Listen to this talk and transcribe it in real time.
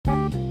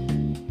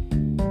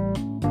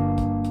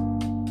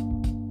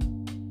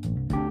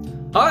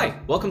Hi,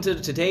 welcome to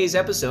today's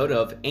episode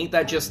of Ain't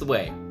That Just the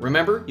Way.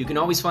 Remember, you can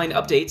always find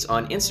updates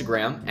on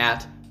Instagram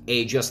at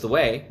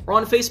 @AJustTheWay or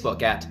on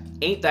Facebook at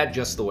Ain't That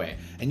Just the Way.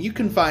 And you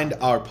can find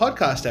our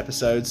podcast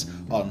episodes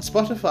on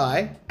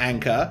Spotify,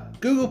 Anchor,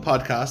 Google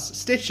Podcasts,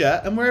 Stitcher,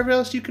 and wherever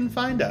else you can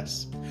find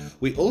us.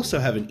 We also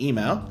have an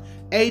email,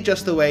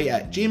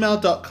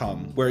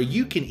 ajusttheway@gmail.com, where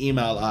you can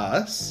email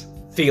us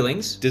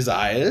Feelings,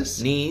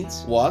 desires,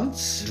 needs,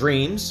 wants,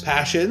 dreams,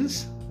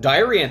 passions,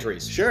 diary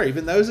entries. sure,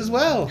 even those as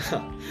well.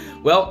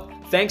 Well,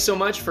 thanks so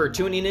much for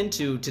tuning in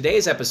to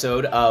today's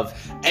episode of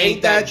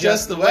Ain't That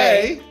Just the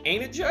Way?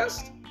 Ain't it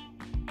just?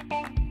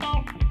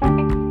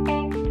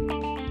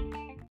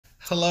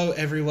 Hello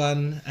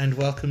everyone, and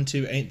welcome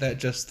to Ain't That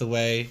Just the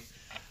Way.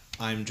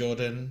 I'm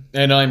Jordan.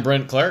 And I'm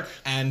Brent Clark.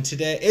 And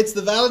today, it's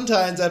the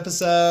Valentines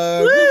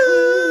episode! Woo!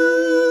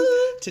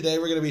 Today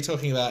we're going to be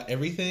talking about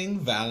everything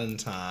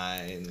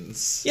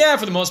Valentines. Yeah,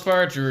 for the most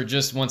part, we're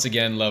just, once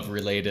again,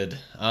 love-related.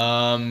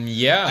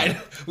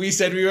 We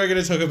said we were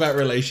going to talk about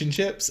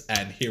relationships,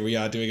 and here we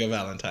are doing a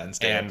Valentine's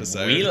Day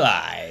episode. We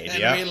lied.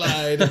 And we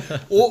lied.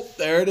 Oh,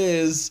 there it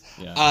is.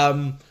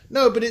 Yeah.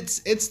 No, but it's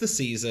the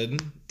season.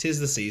 'Tis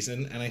the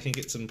season, and I think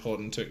it's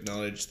important to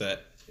acknowledge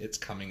that it's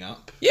coming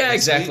up. Yeah,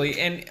 exactly.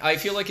 And I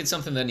feel like it's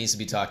something that needs to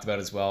be talked about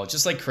as well.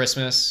 Just like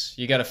Christmas,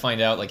 you got to find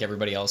out like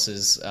everybody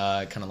else's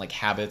kind of like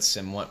habits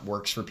and what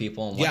works for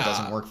people and what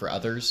doesn't work for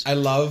others. I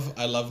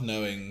love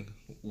knowing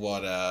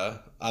what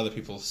other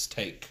people's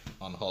take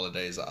on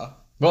holidays are.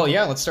 Well,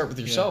 yeah, let's start with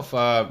yourself.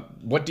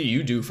 What do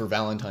you do for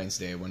Valentine's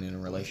Day when in a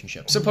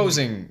relationship?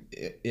 Supposing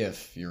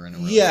if you're in a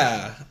relationship.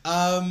 Yeah.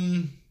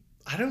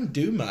 I don't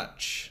do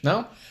much.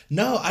 No?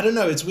 No, I don't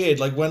know. It's weird.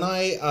 Like when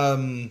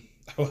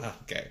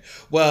okay.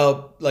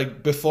 Well,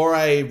 like before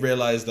I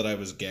realized that I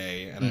was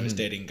gay and I was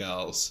dating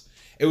girls,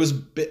 it was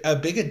a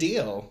bigger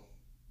deal,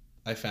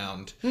 I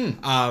found.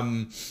 When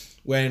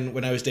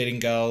I was dating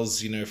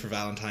girls, for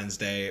Valentine's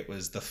Day, it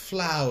was the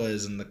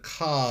flowers and the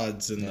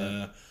cards and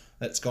the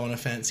let's go on a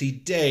fancy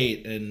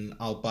date and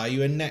I'll buy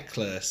you a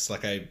necklace.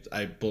 Like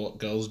I bought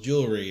girls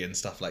jewelry and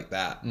stuff like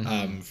that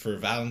for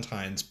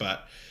Valentine's,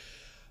 but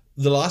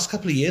the last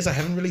couple of years I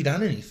haven't really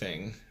done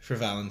anything for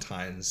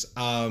Valentine's.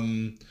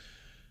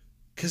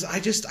 Because I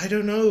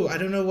don't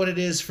know what it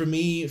is for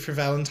me for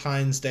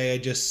Valentine's Day.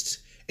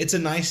 It's a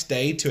nice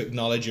day to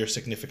acknowledge your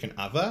significant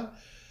other,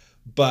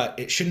 but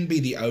it shouldn't be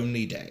the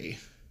only day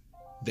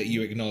that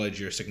you acknowledge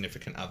your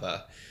significant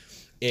other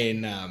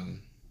in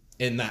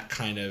that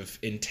kind of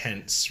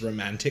intense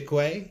romantic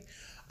way.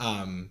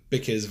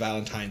 Because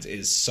Valentine's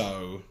is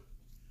so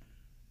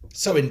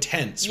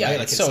intense, right?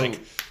 Like it's so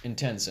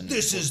intense. And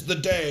this is the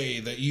day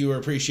that you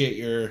appreciate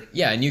your...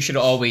 Yeah, and you should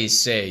always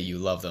say you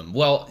love them.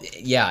 Well,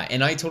 yeah,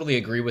 and I totally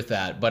agree with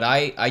that. But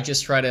I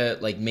just try to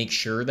like make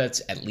sure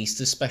that's at least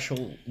a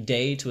special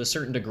day to a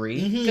certain degree.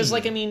 Because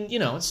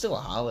it's still a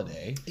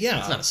holiday. Yeah.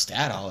 It's not a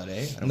stat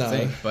holiday, I don't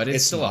think. But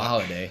it's still a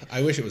holiday.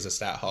 I wish it was a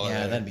stat holiday.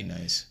 Yeah, that'd be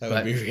nice. That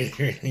would be really,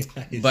 really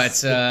nice.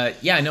 But,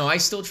 I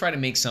still try to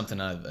make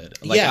something out of it.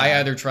 Like, I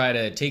either try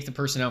to take the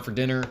person out for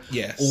dinner.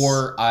 Yes.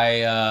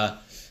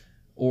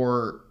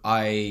 Or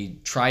I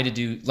try to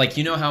do, like,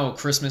 you know how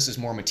Christmas is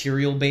more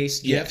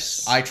material-based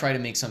gifts? Yes. I try to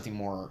make something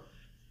more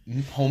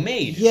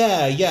homemade.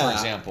 Yeah. For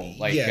example.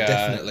 Like,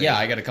 definitely.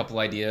 I got a couple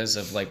ideas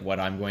of, like, what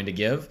I'm going to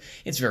give.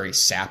 It's very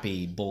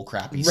sappy,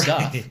 bullcrappy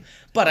stuff.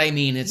 But, I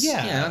mean, it's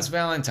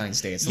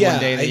Valentine's Day. It's the one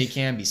day that you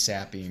can be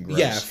sappy and gross.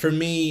 Yeah, for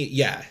me,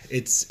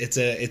 it's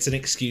an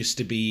excuse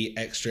to be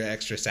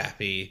extra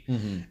sappy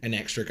and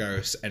extra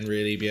gross and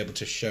really be able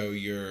to show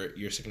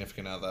your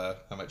significant other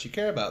how much you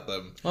care about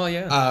them. Oh,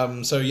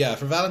 yeah. So,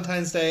 for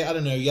Valentine's Day, I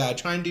don't know, I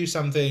try and do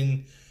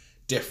something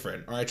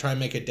different, or I try and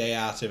make a day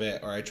out of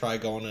it, or I try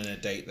going on a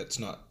date that's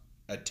not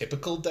a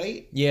typical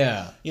date.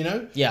 Yeah.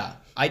 Yeah.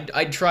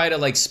 I'd try to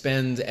like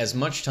spend as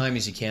much time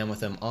as you can with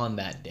them on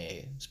that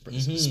day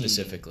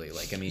specifically.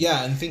 Like, I mean,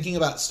 and thinking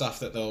about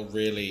stuff that they'll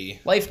really...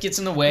 Life gets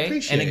in the way,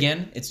 appreciate. and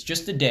again, it's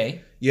just a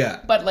day. Yeah.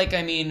 But like,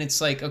 I mean,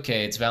 it's like,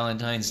 okay, it's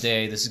Valentine's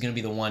Day. This is gonna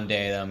be the one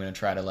day that I'm gonna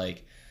try to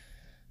like,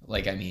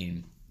 I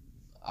mean,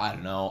 I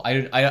don't know.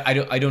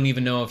 I don't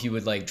even know if you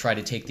would like try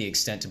to take the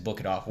extent to book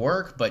it off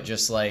work, but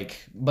just like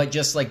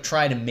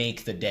try to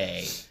make the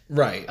day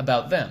right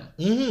about them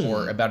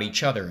or about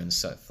each other and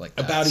stuff like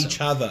that. About each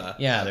other.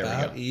 Yeah, there we go.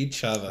 About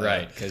each other.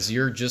 Right, because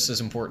you're just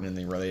as important in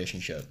the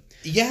relationship.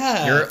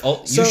 Yeah.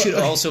 You should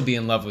also be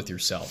in love with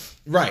yourself.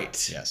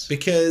 Right. Yes.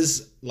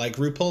 Because, like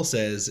RuPaul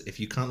says, if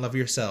you can't love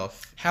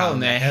yourself, how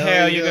in the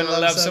hell are you going to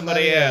love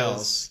somebody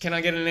else? Can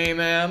I get an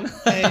amen?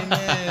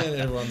 Amen.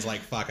 Everyone's like,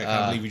 fuck, I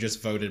can't believe you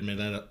just voted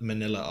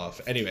Manila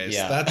off. Anyways,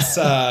 that's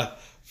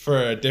for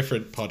a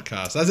different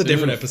podcast. That's a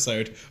different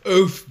episode.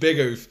 Oof. Big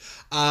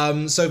oof.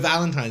 So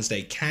Valentine's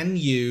Day, can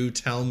you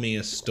tell me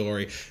a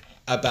story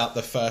about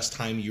the first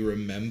time you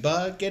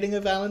remember getting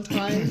a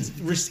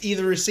Valentine's?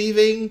 Either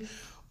receiving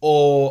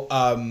or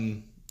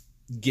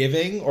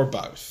giving, or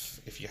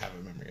both, if you have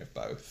a memory of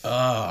both.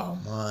 Oh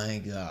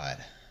my god.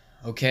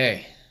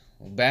 Okay.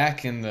 Well,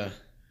 back in the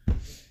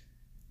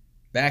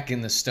Back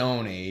in the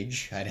Stone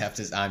Age, I'd have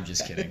to. I'm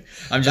just kidding.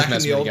 I'm just Back in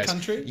messing the with old you guys.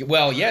 country?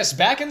 Well, yes,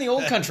 back in the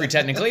old country.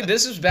 Technically,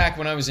 this was back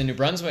when I was in New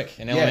Brunswick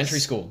in elementary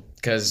school.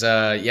 Because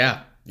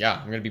yeah,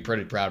 I'm gonna be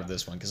pretty proud of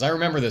this one because I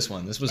remember this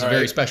one. This was a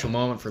very special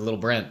moment for little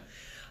Brent.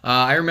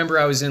 I remember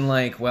I was in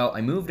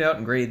I moved out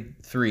in grade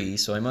 3,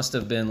 so I must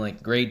have been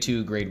like grade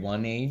 2, grade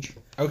 1 age.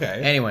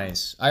 Okay.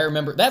 Anyways, I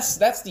remember that's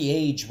the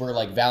age where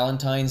like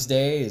Valentine's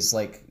Day is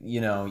like,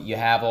 you know, you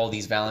have all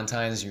these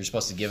Valentines and you're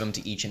supposed to give them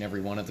to each and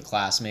every one of the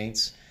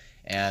classmates.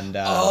 And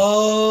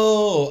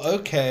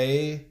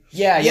okay.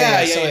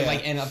 Yeah. So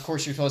like, and of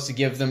course you're supposed to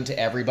give them to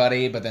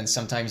everybody, but then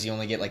sometimes you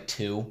only get like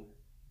 2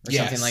 or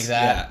something like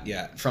that.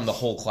 Yeah. From the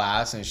whole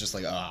class, and it's just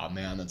like, oh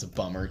man, that's a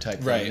bummer type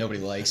thing. Right. Nobody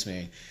likes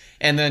me.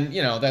 And then,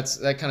 you know, that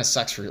kind of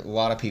sucks for a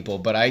lot of people.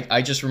 But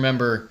I just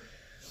remember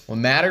what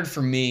mattered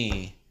for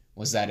me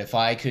was that if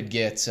I could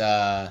get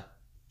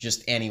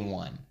just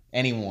anyone,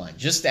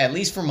 just at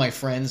least for my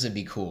friends, it'd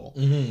be cool.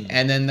 Mm-hmm.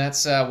 And then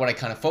that's what I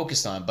kind of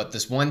focused on. But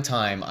this one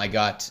time I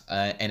got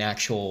an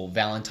actual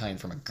Valentine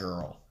from a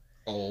girl.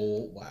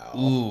 Oh, wow.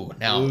 Ooh,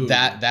 now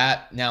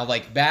that now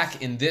like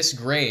back in this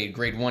grade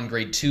 1,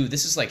 grade 2,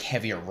 this is like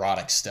heavy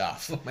erotic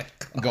stuff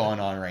going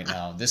on right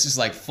now. This is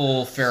like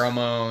full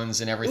pheromones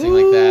and everything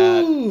like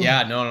that.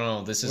 Yeah,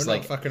 no. This is We're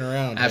like not fucking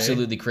around.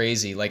 absolutely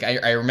crazy. Like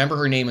I remember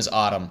her name was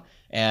Autumn,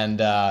 and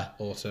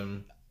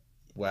awesome.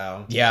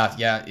 Wow.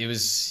 Yeah, it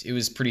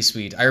was pretty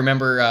sweet. I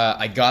remember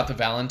I got the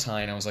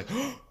Valentine. I was like,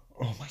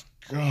 oh my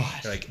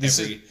god, Like this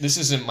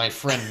isn't my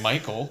friend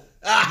Michael.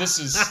 This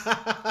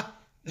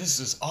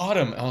is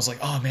Autumn. I was like,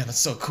 oh man, that's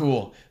so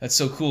cool.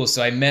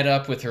 So I met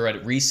up with her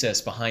at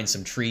recess behind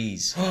some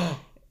trees.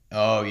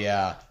 Oh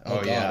yeah.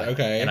 Oh God,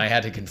 okay. And I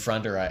had to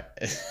confront her.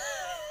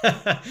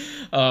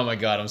 Oh my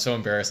god, I'm so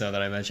embarrassed now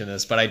that I mentioned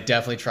this, but I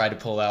definitely tried to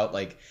pull out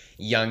like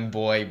young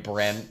boy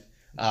Brent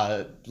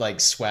like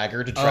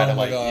swagger to try to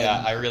like God.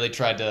 Yeah, I really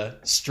tried to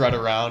strut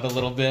around a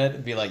little bit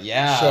and be like,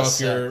 yeah, show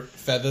off your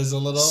feathers a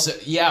little.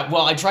 Yeah,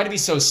 well, I tried to be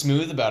so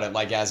smooth about it,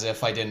 like as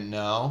if I didn't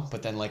know,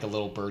 but then like a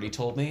little birdie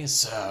told me,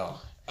 so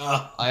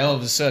I all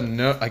of a sudden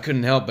I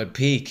couldn't help but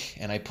peek,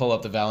 and I pull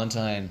up the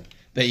Valentine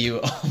that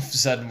you all of a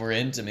sudden were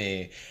into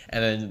me,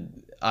 and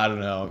then I don't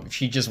know,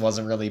 she just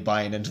wasn't really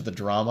buying into the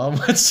drama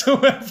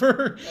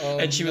whatsoever,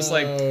 and she was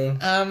like,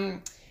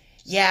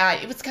 yeah,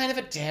 it was kind of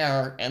a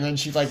dare, and then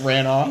she like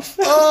ran off.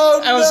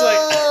 Oh I was like,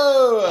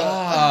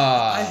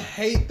 I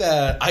hate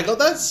that. I got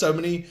that so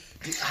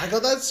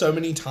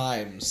many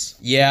times.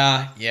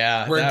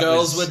 Yeah. Where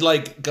girls would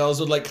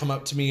like come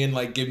up to me and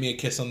like give me a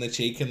kiss on the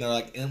cheek, and they're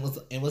like, it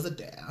was a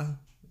dare.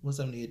 It was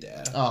only a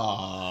dare.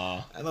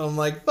 Aww. And I'm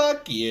like,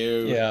 fuck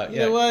you. Yeah. You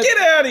know what? Get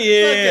out of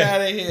here. Get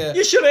out of here.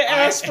 You should have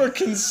asked for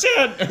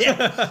consent.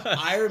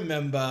 I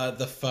remember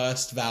the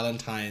first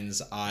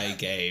Valentines I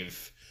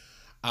gave.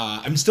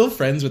 I'm still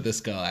friends with this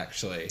girl,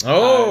 actually.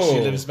 Oh. She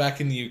lives back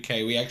in the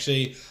UK. We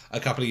actually, a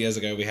couple of years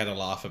ago, we had a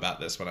laugh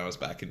about this when I was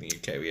back in the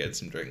UK. We had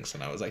some drinks,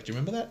 and I was like, do you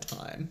remember that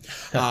time?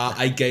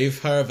 I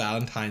gave her a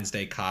Valentine's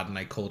Day card, and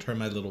I called her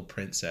my little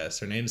princess.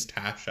 Her name's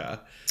Tasha.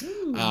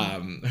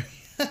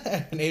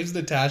 Her name's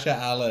Natasha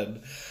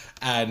Allen.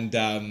 And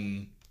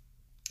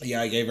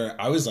yeah, I gave her,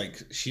 I was like,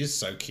 she's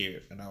so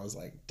cute. And I was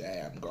like,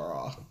 damn,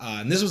 girl.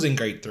 And this was in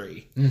grade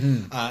 3.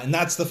 Mm-hmm. And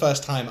that's the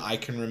first time I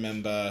can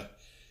remember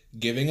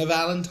giving a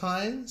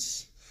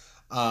Valentine's.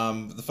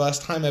 The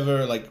first time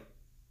ever like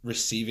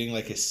receiving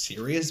like a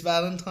serious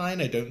Valentine,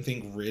 I don't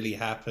think really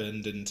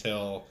happened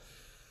until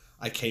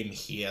I came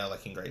here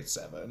like in grade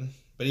 7.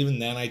 But even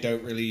then I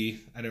don't really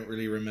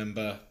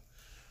remember.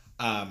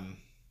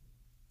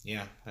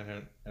 Yeah, I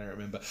don't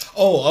remember.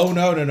 Oh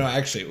no,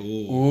 actually.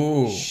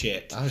 Ooh.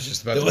 Shit. I was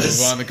just about to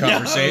move on the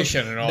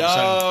conversation and all of a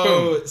sudden,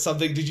 boom.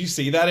 Something, did you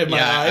see that in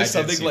my eyes?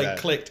 Something like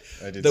clicked.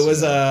 There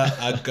was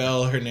a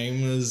girl, her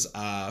name was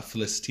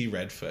Felicity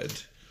Redford.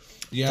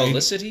 Yeah,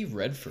 Felicity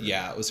Redford?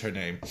 Yeah, it was her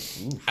name.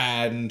 Ooh.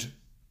 And,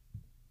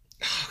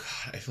 oh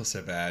God, I feel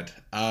so bad.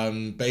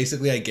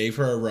 Basically, I gave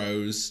her a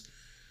rose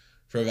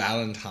for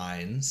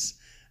Valentine's,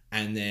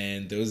 and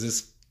then there was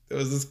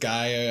this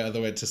guy I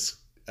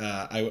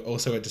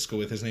also went to school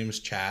with. His name was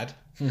Chad.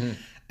 Mm-hmm.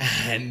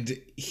 And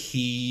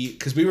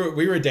because we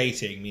were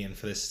dating, me and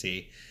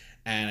Felicity,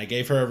 and I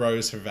gave her a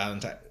rose for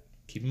Valentine.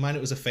 Keep in mind,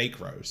 it was a fake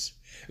rose.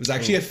 It was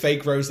actually a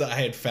fake rose that I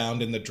had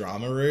found in the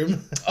drama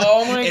room.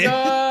 Oh my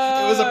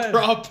God. It was a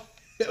prop.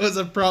 It was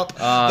a prop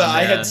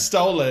I had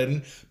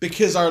stolen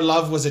because our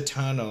love was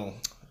eternal.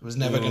 It was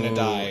never going to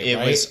die. It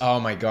was, oh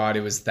my God,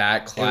 it was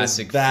that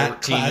classic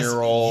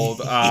 13-year-old.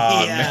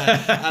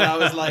 Yeah. And I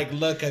was like,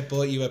 look, I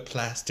bought you a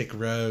plastic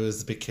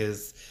rose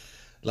because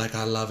like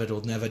our love,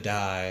 it'll never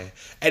die.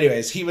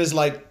 Anyways, he was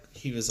like,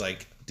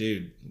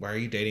 dude, why are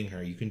you dating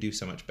her? You can do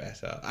so much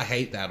better. I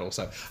hate that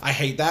also. I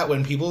hate that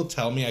when people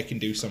tell me I can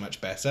do so much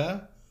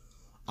better.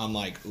 I'm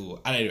like, ooh.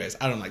 And anyways,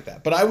 I don't like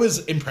that. But I was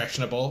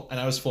impressionable and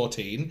I was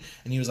 14.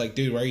 And he was like,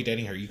 dude, why are you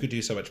dating her? You could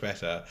do so much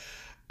better.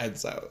 And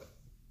so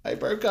I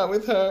broke up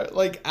with her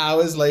like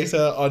hours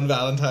later on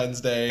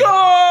Valentine's Day.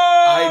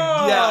 Oh!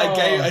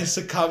 I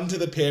succumbed to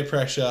the peer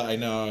pressure. I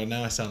know.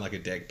 Now I sound like a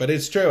dick, but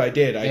it's true. I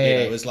did.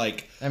 I was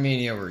like, I mean,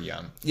 you were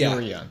young. Yeah. You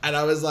were young. And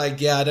I was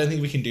like, yeah, I don't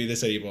think we can do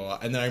this anymore.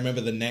 And then I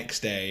remember the next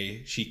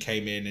day she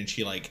came in and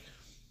she like,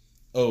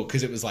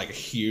 because it was like a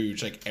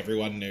huge, like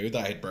everyone knew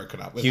that I had broken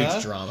up with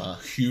her.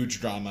 Huge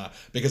drama.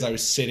 Because I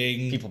was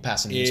sitting. People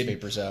passing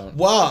newspapers out.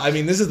 Well, I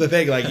mean, this is the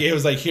thing. Like, it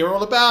was like, hear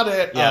all about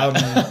it.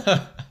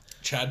 Yeah.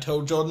 Chad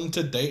told Jordan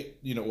to date,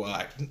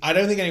 I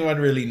don't think anyone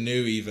really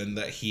knew even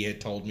that he had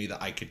told me that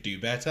I could do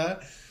better,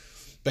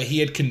 but he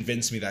had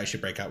convinced me that I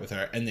should break up with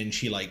her. And then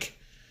she like,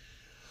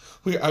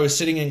 I was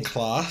sitting in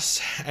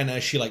class and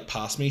as she like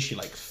passed me, she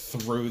like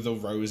threw the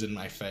rose in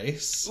my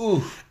face.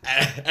 Ooh.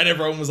 And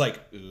everyone was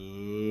like, ooh,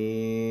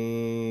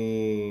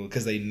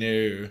 because they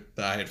knew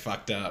that I had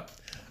fucked up.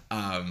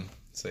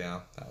 So yeah,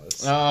 that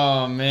was.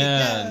 Oh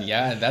man,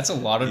 yeah, that's a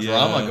lot of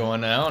drama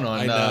going on.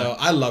 I know,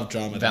 I love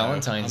drama.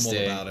 Valentine's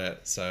Day. I'm all about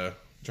it. So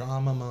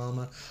drama,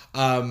 mama.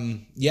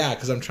 Yeah,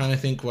 because I'm trying to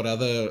think what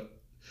other.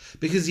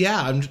 Because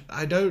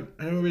I don't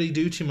really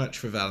do too much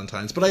for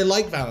Valentine's, but I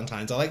like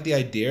Valentine's. I like the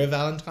idea of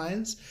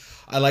Valentine's.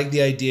 I like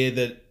the idea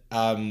that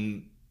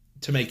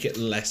to make it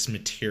less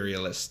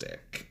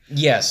materialistic.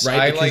 Yes,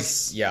 right?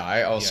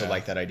 I also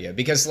like that idea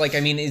because, like,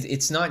 I mean,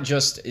 it's not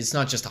just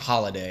a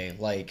holiday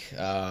like,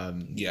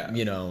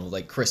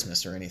 like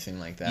Christmas or anything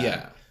like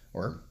that,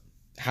 or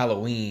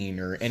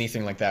Halloween or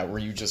anything like that, where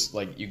you just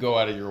like you go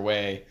out of your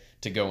way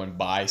to go and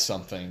buy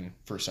something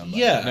for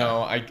somebody. Yeah,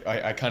 no,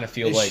 I kind of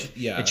feel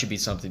it should be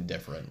something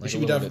different. Like it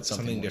should be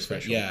something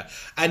different. Special. Yeah,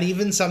 and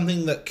even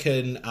something that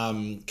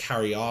can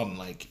carry on,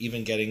 like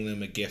even getting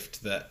them a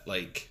gift that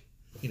like.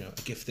 A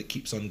gift that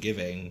keeps on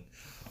giving,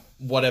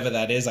 whatever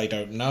that is, I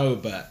don't know,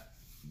 but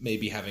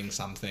maybe having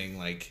something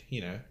like,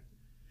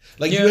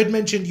 like you had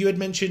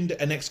mentioned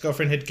an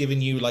ex-girlfriend had given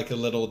you like a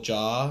little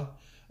jar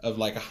of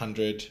like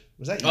 100.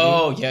 Was that you?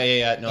 Oh,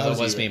 yeah. No, that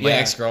was me. My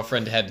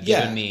ex-girlfriend had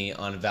given me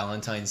on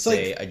Valentine's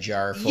Day a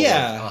jar full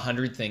of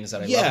 100 things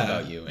that I love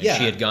about you. And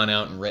she had gone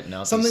out and written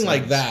out something these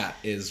like things. That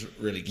is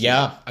really cute.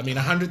 Yeah. I mean,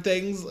 100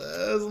 things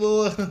is a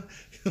little...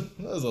 That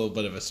was a little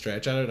bit of a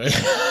stretch. I don't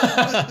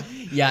know.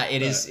 Yeah,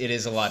 it is. It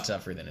is a lot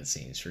tougher than it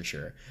seems, for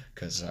sure.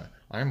 Because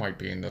I might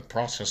be in the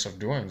process of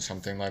doing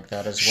something like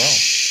that as well.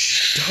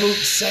 Shh, don't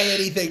say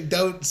anything.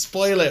 Don't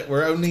spoil it.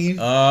 We're only...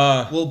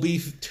 we'll be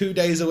 2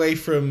 days away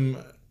from...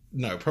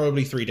 No,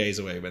 probably 3 days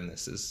away when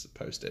this is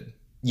posted.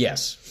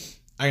 Yes.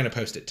 I'm going to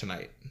post it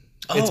tonight.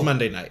 Oh. It's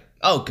Monday night.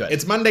 Oh, good.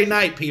 It's Monday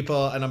night,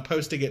 people, and I'm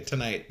posting it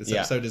tonight. This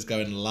episode is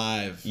going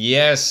live.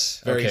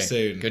 Yes. Very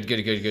soon. Good.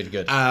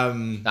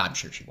 I'm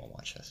sure she won't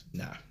watch this.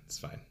 No, it's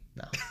fine.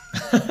 No.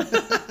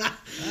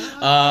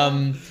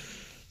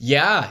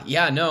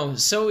 No.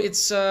 So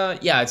it's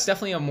it's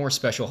definitely a more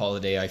special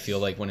holiday, I feel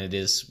like, when it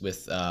is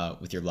with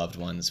your loved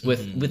ones.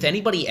 With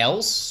anybody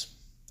else,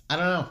 I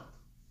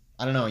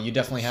don't know. You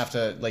definitely have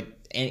to, like,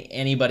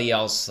 anybody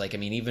else, like, I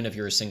mean, even if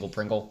you're a single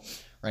Pringle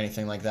or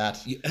anything like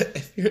that.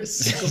 If you're a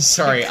single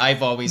Sorry,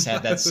 I've always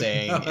had that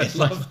saying. I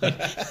love that.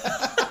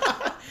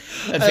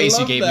 That face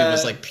you gave me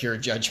was like pure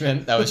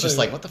judgment. That was just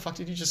like, what the fuck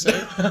did you just say?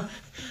 I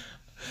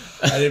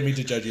didn't mean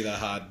to judge you that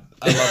hard.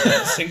 I love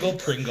that. Single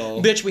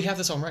Pringle. Bitch, we have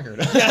this on record.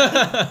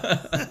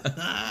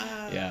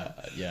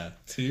 Yeah.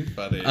 Too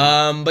funny.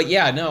 But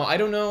yeah, no, I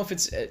don't know if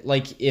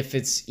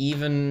it's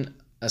even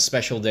a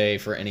special day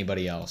for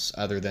anybody else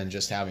other than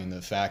just having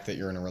the fact that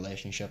you're in a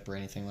relationship or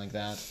anything like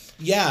that.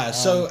 Yeah.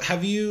 So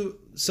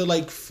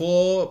like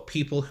for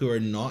people who are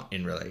not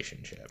in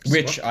relationships,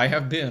 which I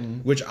have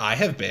been,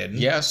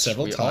 yes,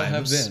 several times. All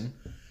have been.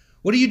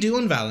 What do you do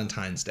on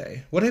Valentine's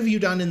Day? What have you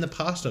done in the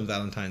past on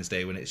Valentine's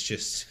Day when it's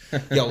just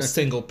your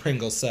single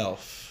Pringle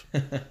self?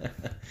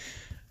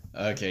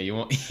 Okay, you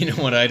know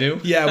what I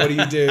do? Yeah, what do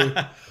you do?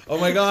 Oh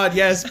my God,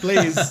 yes,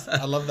 please.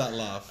 I love that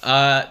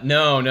laugh.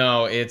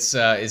 No, it's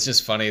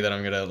just funny that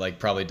I'm gonna like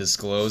probably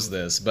disclose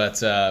this, but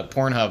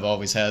Pornhub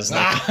always has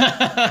like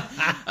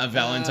a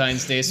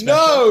Valentine's Day special.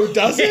 No,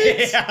 does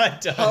it? Yeah,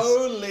 it does.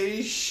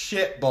 Holy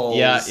shit balls.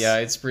 Yeah,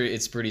 it's pretty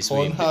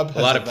sweet. Pornhub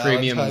a lot of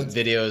premium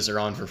videos are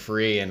on for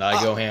free, and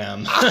I go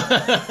ham. No,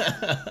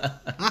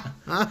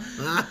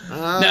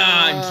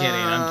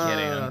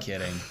 I'm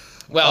kidding.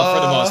 Well,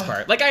 for the most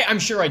part. Like, I'm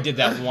sure I did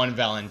that one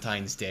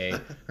Valentine's Day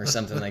or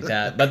something like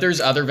that. But there's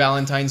other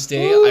Valentine's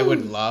Day I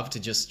would love to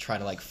just try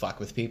to, like, fuck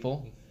with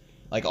people.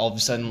 Like, all of a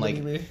sudden, like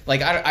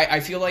I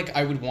feel like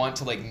I would want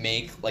to, like,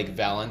 make, like,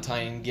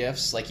 Valentine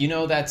gifts. Like, you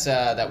know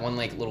that one,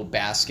 like, little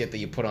basket that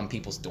you put on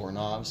people's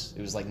doorknobs?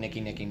 It was, like,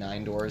 Nicky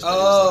 9 doors.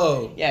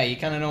 Oh. Like, yeah, you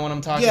kind of know what I'm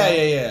talking about?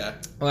 Yeah.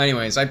 Well,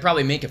 anyways, I'd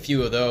probably make a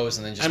few of those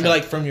and then just... And be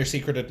like, from your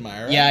secret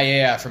admirer?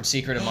 Yeah, from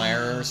Secret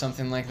Admirer or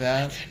something like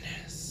that. My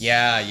goodness.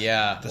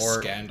 Yeah. The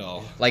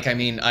scandal. Like, I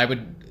mean,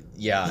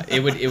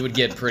 it would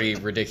get pretty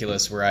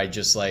ridiculous where I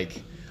just,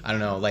 like, I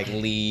don't know, like,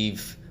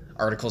 leave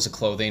articles of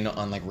clothing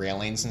on, like,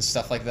 railings and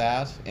stuff like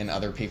that in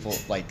other people,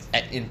 like,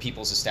 in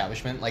people's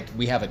establishment. Like,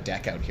 we have a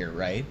deck out here,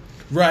 right?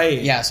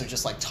 Right. Yeah, so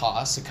just like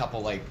toss a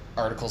couple like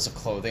articles of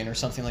clothing or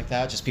something like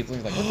that. Just people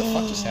are like, what the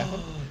fuck just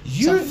happened?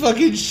 You're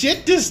fucking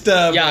shit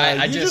disturbed. Yeah,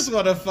 man. I you just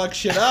want to fuck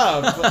shit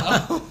up.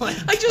 Oh my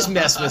I just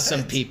mess with God.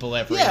 some people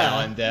every Yeah, now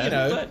and then. you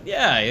know, but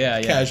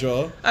yeah.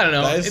 Casual. I don't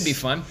know. That is- It'd be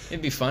fun.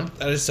 It'd be fun.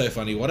 That is so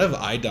funny. What have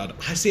I done?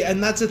 I see,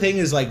 and that's the thing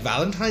is like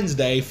Valentine's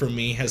Day for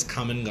me has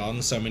come and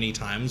gone so many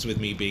times with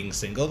me being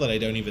single that I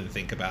don't even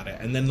think about it.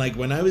 And then like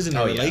when I was in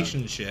a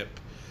relationship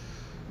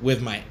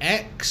with my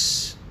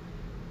ex,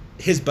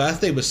 his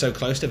birthday was so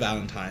close to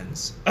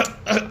Valentine's.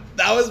 That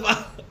was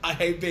my... I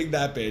hate being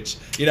that bitch.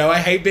 You know, I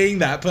hate being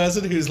that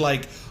person who's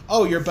like,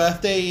 oh, your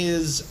birthday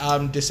is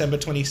December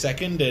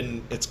 22nd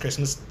and it's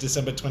Christmas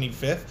December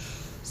 25th.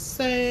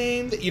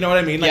 Same. You know what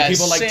I mean? Like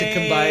people like to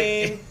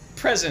combine...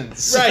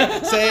 presents.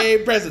 Right.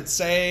 Same presents,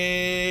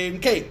 same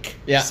cake.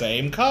 Yeah.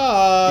 Same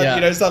card. Yeah.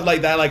 You know, stuff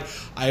like that. Like,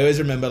 I always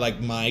remember, like,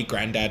 my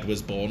granddad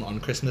was born on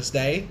Christmas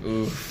Day.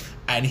 Oof.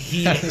 And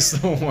he... That is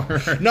the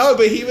worst. No,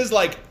 but he was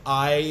like,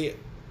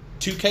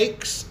 2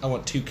 cakes? I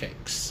want 2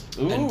 cakes.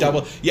 Ooh. And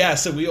double... Yeah,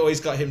 so we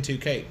always got him 2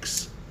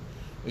 cakes.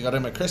 We got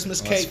him a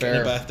Christmas That's cake and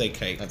fair. a birthday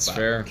cake. That's but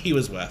fair. He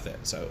was worth it,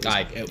 so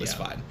it was yeah.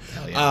 fine.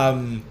 Hell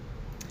yeah.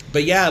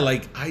 But yeah,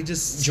 like, I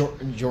just...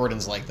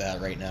 Jordan's like that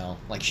right now.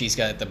 Like, she's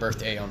got the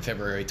birthday on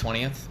February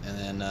 20th,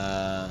 and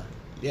then,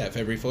 Yeah,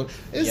 February 4th.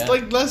 It's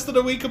like less than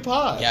a week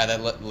apart. yeah,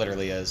 that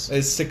literally is.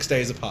 It's 6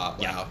 days apart.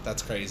 Wow, Yeah.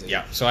 that's crazy.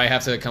 Yeah, so I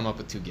have to come up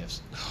with 2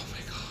 gifts. Oh my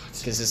god.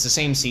 Because it's the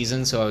same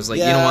season, so I was like,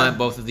 you Yeah. know what,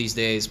 both of these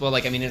days. Well,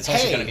 like, I mean, it's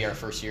also Hey. going to be our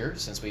first year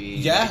since we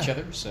Yeah. met each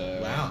other. So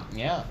Wow.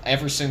 yeah,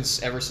 ever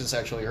since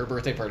actually her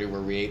birthday party where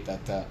we ate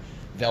that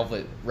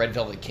red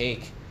velvet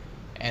cake,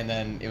 and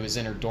then it was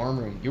in her dorm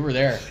room. You were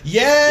there.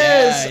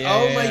 Yes. Yeah,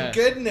 oh yeah. my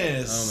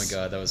goodness. Oh my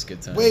god, that was a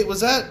good time. Wait,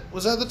 was that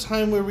the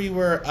time where we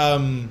were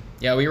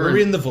Yeah, we were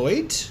we in the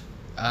void?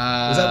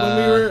 Was that when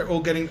we were all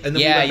getting and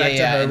then we went back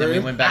to her room? And then we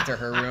went back to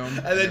her room.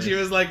 And then she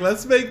was like,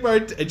 "Let's make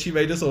and she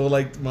made us all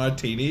like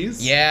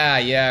martinis.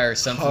 Yeah, or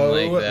something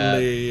like that.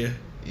 Holy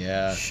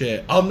Yeah.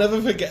 shit! I'll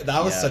never forget.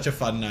 That was Yeah. such a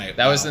fun night.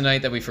 That was Wow. the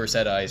night that we first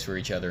had eyes for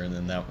each other, and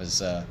then that was,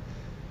 that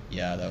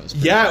was.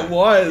 pretty Yeah, fun. it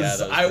was. Yeah,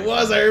 that I pretty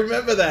was. fun. I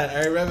remember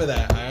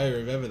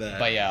that.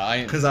 But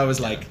yeah, Because I was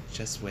like,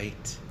 just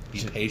wait. Be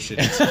patient.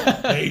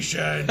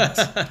 Patient.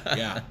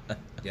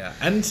 Yeah.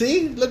 And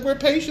see, look where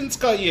patience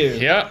got you.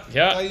 Yeah.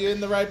 Got you in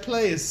the right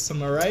place.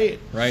 Am I right?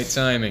 Right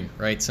timing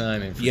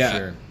for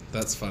sure.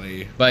 That's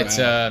funny. But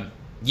Wow.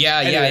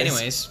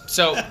 Anyways,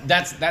 so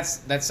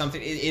that's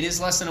something. It is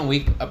less than a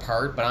week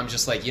apart, but I'm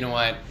just like, you know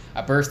what?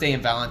 A birthday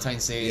and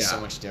Valentine's Day is so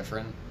Yeah. much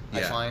different. I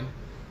Yeah. find,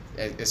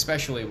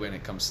 especially when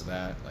it comes to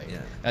that. Like, Yeah.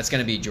 that's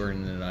gonna be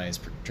Jordan and I's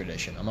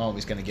tradition. I'm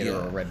always gonna get her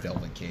Yeah. a red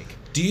velvet cake.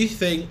 Do you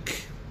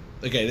think?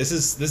 Okay, this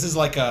is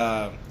like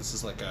a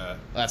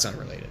That's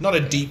unrelated. not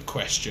a deep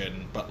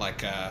question, but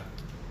like a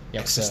Yeah,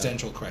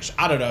 existential question.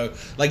 I don't know.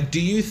 Like, do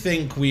you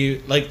think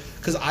we like?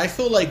 Because I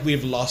feel like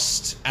we've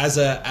lost as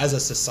a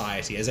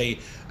society, as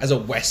a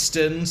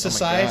Western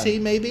society,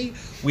 maybe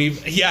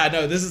we've. Yeah,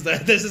 no. This is where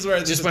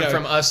this just is went going.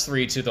 from us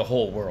 3 to the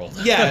whole world.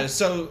 Yeah,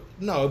 so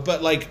no,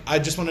 but like I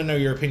just want to know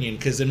your opinion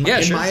because in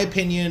Yeah, sure. my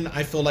opinion,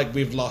 I feel like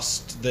we've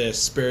lost the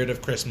spirit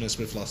of Christmas.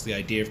 We've lost the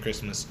idea of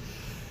Christmas,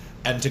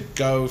 and to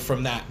go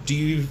from that, do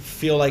you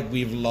feel like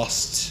we've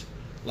lost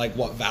like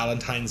what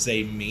Valentine's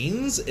Day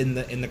means in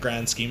the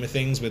grand scheme of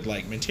things with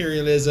like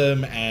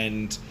materialism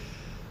and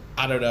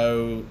I don't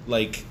know,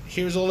 like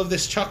here's all of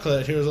this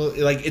chocolate, here's all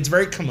like it's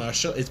very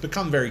commercial. It's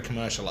become very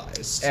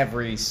commercialized.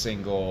 Every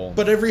single.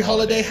 But every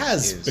holiday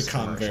has is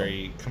become commercial.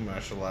 very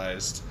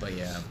commercialized. But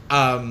yeah.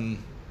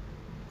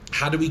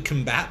 How do we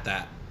combat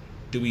that?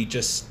 Do we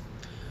just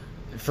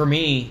For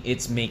me,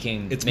 it's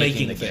making the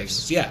things.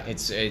 gifts. Yeah.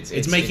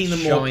 It's making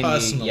them more showing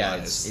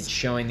personalized. it's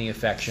showing the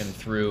affection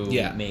through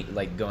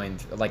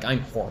I'm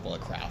horrible at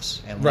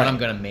crafts, and Right. what I'm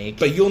gonna make,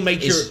 But you'll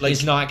make is, your like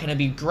is not gonna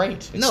be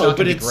great. It's no, not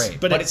but gonna it's be great.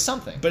 but it's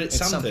something. But it's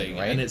something,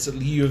 right? and it's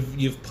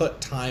you've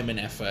put time and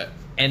effort.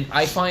 And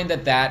I find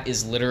that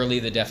is literally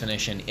the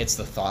definition. It's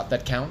the thought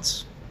that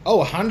counts.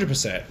 Oh,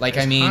 100%. Like,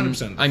 It's I mean,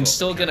 100% the I'm thought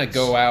still that gonna counts.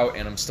 go out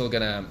and I'm still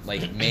gonna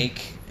like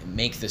make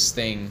this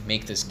thing,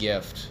 make this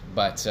gift,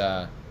 but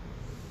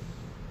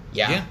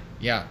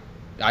yeah.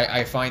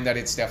 I find that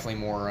it's definitely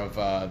more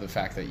of the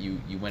fact that you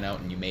went out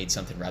and you made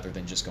something rather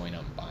than just going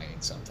out and buying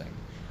something.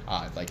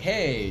 Like,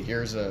 hey,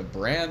 here's a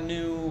brand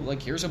new,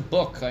 like, here's a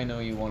book I know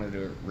you wanted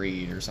to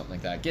read or something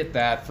like that. Get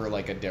that for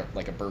like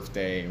a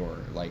birthday or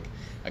like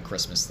a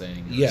Christmas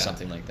thing or Yeah.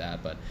 something like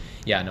that. But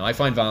yeah, no, I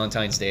find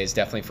Valentine's Day is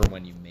definitely for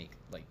when you make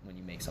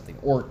something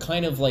or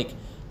kind of like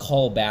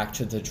call back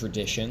to the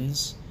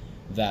traditions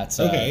that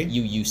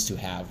you used to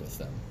have with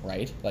them,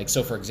 right? Like,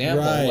 so for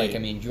example, Right. like, I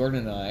mean,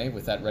 Jordan and I,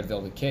 with that red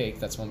velvet cake,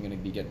 that's what I'm going to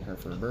be getting her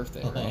for her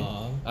birthday, right?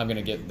 Uh-huh. I'm going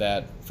to get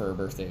that for her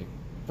birthday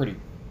pretty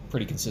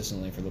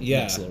consistently for the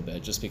next little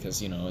bit, just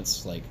because, you know,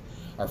 it's like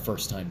our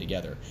first time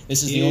together.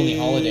 This is the only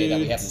holiday that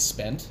we haven't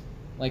spent,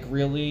 like,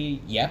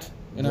 really yet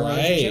in our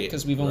relationship,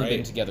 because we've only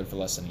been together for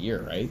less than a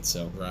year, right?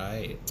 So,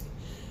 Right.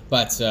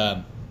 but,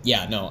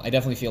 yeah, no, I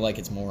definitely feel like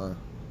it's more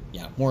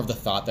more of the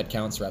thought that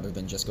counts rather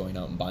than just going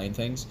out and buying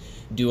things.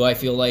 Do I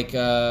feel like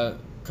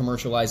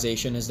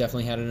commercialization has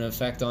definitely had an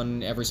effect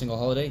on every single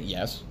holiday?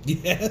 Yes.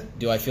 Yeah.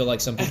 Do I feel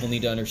like some people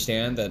need to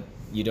understand that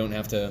you don't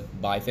have to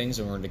buy things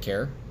in order to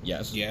care?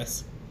 Yes.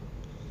 Yes.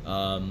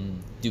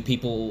 Do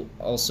people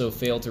also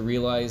fail to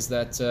realize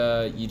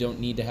that you don't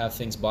need to have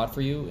things bought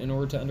for you in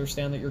order to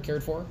understand that you're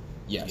cared for?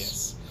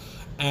 Yes.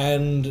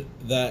 And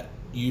that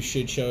you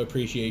should show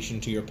appreciation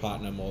to your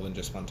partner more than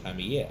just one time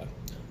a year.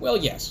 Well,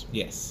 yes.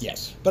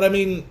 Yes. But I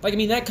mean...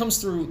 that comes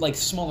through,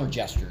 smaller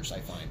gestures, I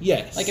find.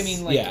 Yes.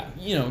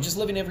 Just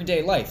living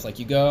everyday life. Like,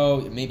 you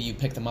go, maybe you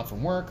pick them up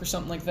from work or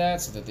something like that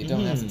so that they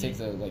don't have to take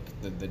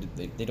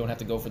they don't have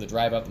to go for the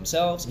drive out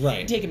themselves. Right.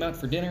 You take them out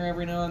for dinner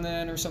every now and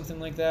then or something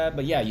like that.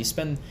 But, yeah, you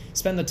spend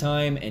the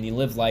time and you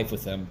live life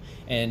with them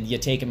and you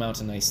take them out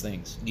to nice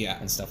things. Yeah.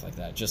 And stuff like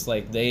that. Just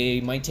like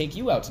they might take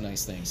you out to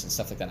nice things and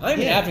stuff like that.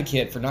 I'm an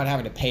advocate for not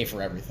having to pay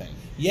for everything.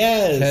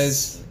 Yes.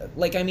 Because,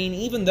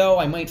 even though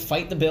I might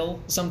fight the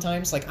bill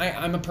sometimes,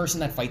 I'm a person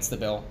that fights the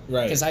bill.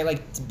 Right. Because I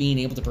like being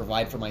able to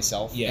provide for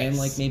myself and,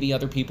 maybe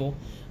other people.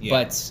 Yeah.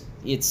 But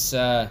it's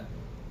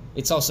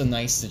also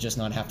nice to just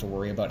not have to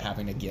worry about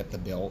having to get the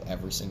bill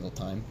every single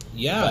time.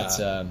 Yeah.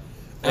 But,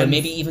 or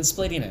maybe even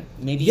splitting it.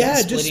 Maybe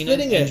just splitting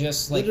it. And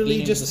just, literally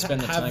being just able to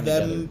spend the time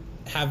together. together.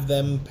 Have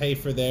them pay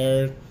for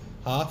their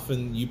half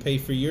and you pay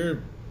for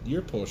your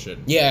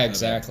portion. Yeah,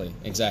 exactly.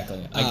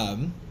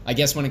 I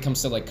guess when it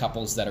comes to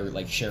couples that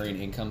are sharing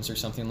incomes or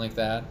something like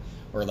that,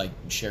 or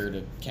shared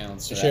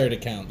accounts. Shared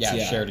accounts. Yeah,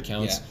 shared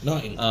accounts. Yeah,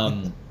 not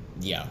income.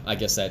 Yeah, I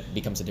guess that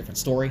becomes a different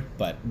story,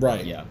 but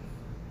right. Yeah.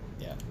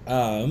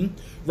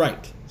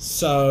 Right.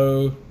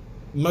 So,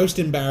 most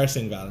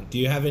embarrassing Valentine. Do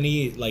you have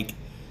any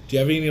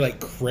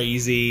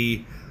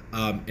crazy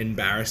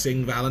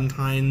embarrassing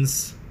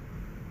Valentine's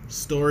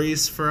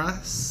stories for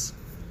us,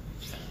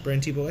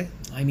 Brenty boy?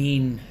 I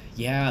mean,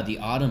 yeah, the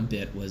autumn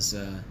bit was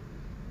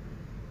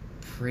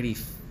pretty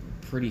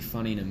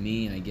funny to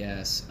me, I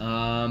guess.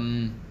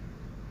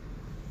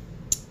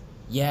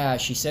 Yeah,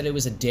 she said it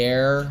was a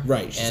dare.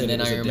 Right. And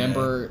then I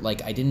remember,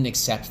 I didn't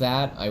accept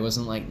that. I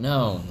wasn't like,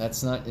 no,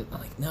 that's not...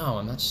 no,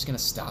 I'm not just going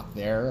to stop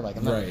there.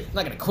 I'm not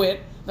going to quit.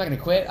 I'm not going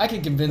to quit. I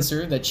could convince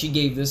her that she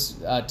gave this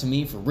to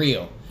me for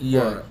real.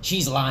 Yeah. Or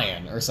she's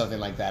lying or something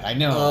like that. I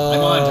know.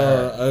 I'm on to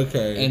her.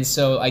 Okay. And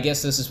so I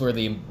guess this is where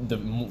the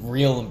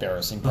real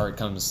embarrassing part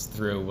comes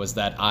through, was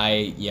that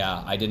I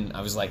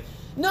was like,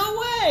 no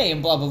way,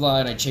 and blah, blah,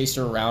 blah, and I chased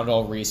her around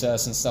all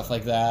recess and stuff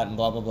like that, and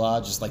blah, blah,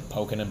 blah, just,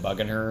 poking and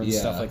bugging her and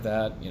stuff like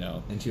that,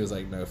 And she was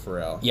like, no, for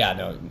real. Yeah,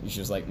 no, she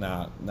was like,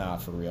 nah,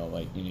 for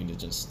real, you need to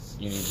just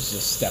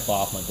step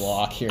off my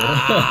block here.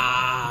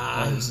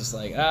 I was just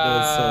like,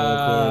 That's so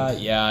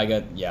awkward. yeah,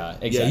 exactly, Yeah,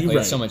 you're right.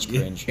 It's so much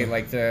cringe.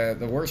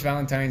 The worst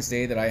Valentine's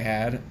Day that I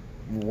had,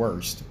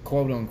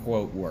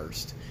 quote-unquote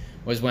worst,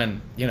 was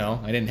when,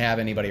 I didn't have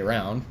anybody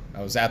around.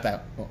 I was at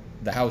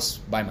the house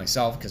by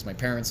myself because my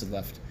parents had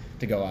left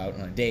to go out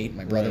on a date.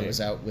 My brother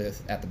was out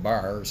at the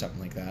bar or something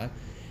like that,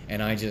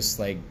 and I just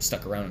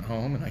stuck around at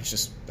home and I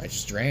just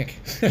drank.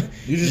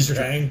 You just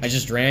drank? I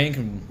just drank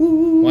and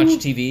watched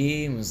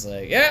TV and was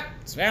like, yep,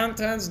 it's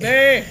Valentine's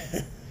Day.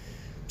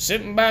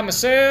 Sitting by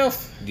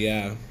myself.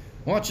 Yeah.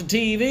 Watching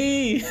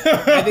TV.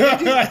 Oh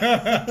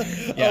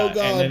God.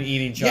 And then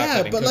eating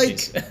chocolate and but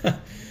cookies.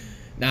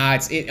 Nah,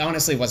 it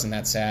honestly wasn't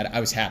that sad. I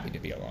was happy to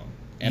be alone.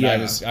 And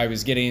I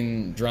was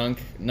getting drunk,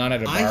 not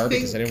at a bar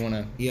because I didn't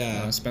want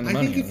to spend the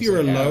money. I think if you're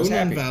alone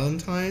on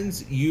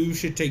Valentine's, you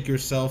should take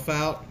yourself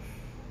out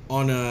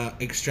on a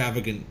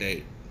extravagant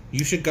date.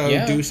 You should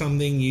go do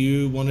something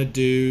you want to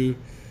do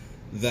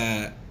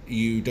that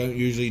you don't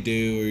usually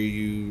do, or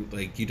you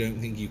don't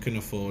think you can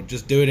afford.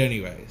 Just do it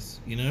anyways,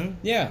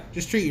 Yeah.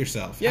 Just treat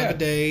yourself. Yeah. Have a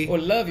day. Or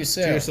love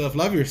yourself.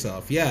 Love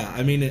yourself. Yeah.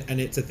 I mean,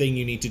 and it's a thing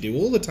you need to do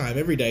all the time,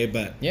 every day,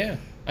 but... Yeah.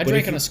 I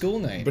drank on a school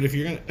night. But if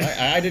you're gonna...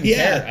 I didn't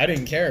care. I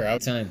didn't care.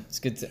 Time. It's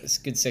good,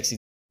 sexy.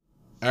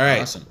 All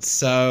right. Awesome.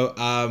 So,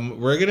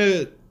 we're going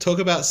to talk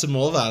about some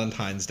more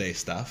Valentine's Day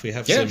stuff. We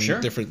have some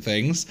different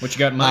things. What you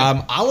got in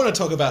mind? I want to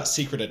talk about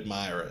secret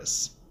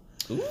admirers.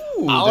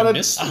 Ooh, the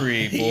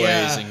mystery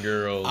boys and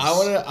girls.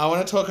 I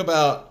want to talk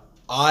about...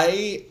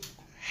 I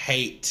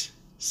hate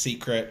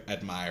secret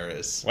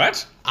admirers.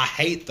 What? I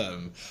hate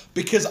them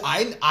because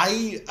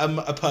I am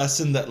a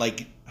person that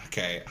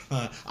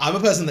I'm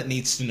a person that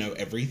needs to know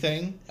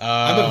everything.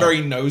 I'm a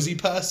very nosy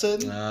person.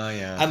 Oh,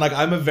 yeah. And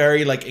I'm a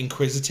very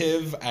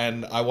inquisitive,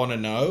 and I want to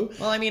know.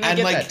 Well, I mean, I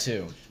get that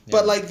too.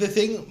 Yeah. But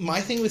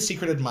my thing with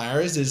secret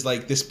admirers is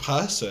this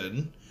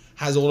person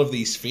has all of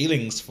these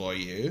feelings for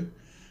you,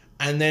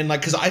 and then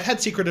because I've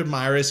had secret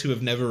admirers who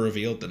have never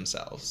revealed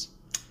themselves.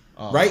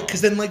 Right?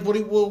 Because then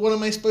what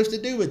am I supposed to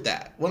do with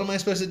that? What am I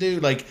supposed to do?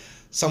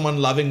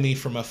 Someone loving me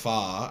from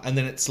afar, and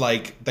then it's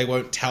they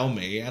won't tell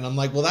me, and I'm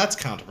like, well, that's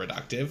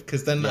counterproductive,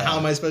 because then how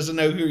am I supposed to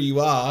know who you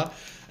are,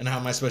 and how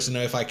am I supposed to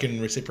know if I can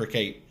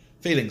reciprocate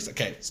feelings?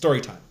 Okay, story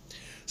time.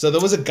 So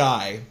there was a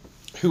guy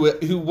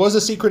who was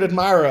a secret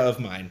admirer of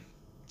mine,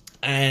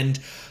 and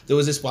there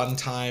was this one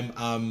time,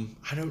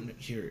 I don't know,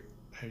 you're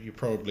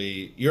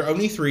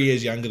only 3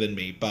 years younger than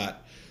me,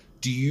 but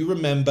Do you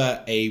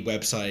remember a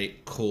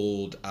website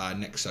called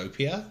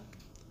Nexopia?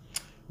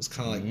 It was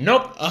kind of like...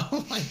 Nope.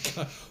 Oh my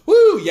god.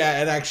 Woo!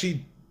 Yeah, it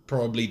actually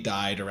probably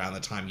died around the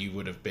time you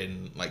would have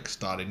been, like,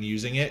 started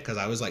using it, because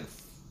I was like...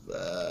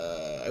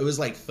 it was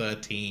like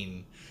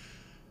 13.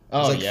 I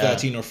was like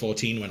 13 or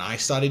 14 when I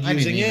started using it.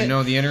 I didn't even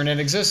know the internet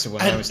existed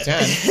when I was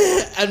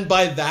 10. And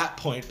by that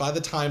point, by the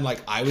time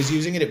like I was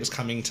using it, it was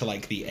coming to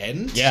like the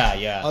end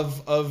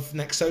of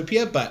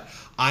Nexopia. But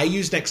I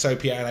used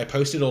Nexopia and I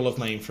posted all of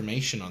my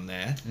information on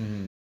there.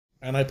 Mm-hmm.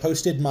 And I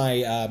posted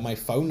my my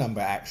phone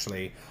number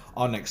actually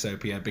on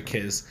Nexopia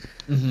because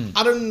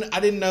I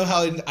didn't know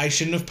how I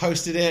shouldn't have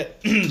posted it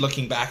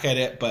looking back at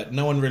it, but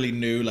no one really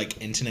knew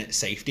like internet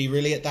safety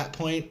really at that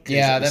point.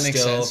 Yeah, that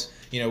makes sense.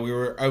 You know, we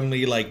were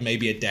only like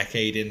maybe a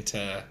decade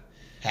into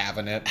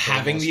having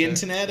the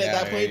internet at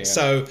that point. Yeah.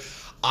 So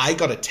I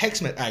got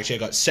I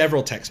got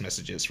several text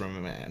messages from a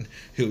man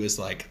who was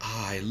like,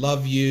 I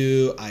love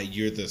you.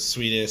 You're the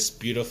sweetest,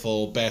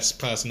 beautiful, best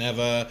person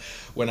ever.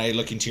 When I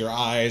look into your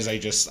eyes,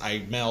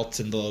 I melt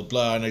and blah, blah,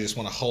 blah, and I just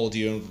want to hold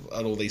you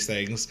and all these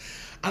things.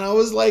 And I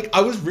was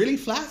really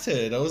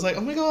flattered. I was like,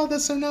 oh my God,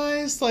 that's so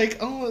nice. Like,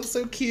 oh, that's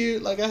so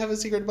cute. Like, I have a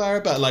secret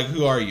admirer. But like,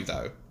 who are you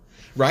though?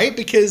 Right?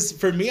 Because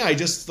for me, I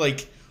just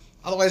like,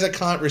 otherwise I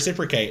can't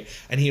reciprocate.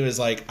 And he was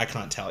like, I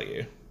can't tell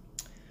you.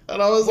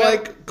 And I was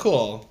like,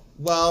 cool.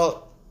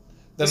 Well,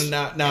 then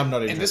now I'm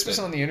not interested. And this was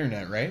on the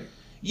internet, right?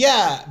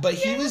 Yeah, but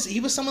he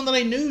was someone that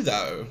I knew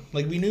though.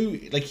 Like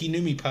he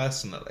knew me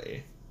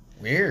personally.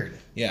 Weird.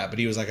 Yeah, but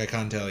he was like, I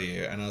can't tell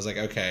you. And I was like,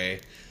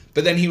 okay.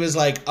 But then he was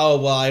like, oh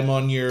well, I'm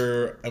on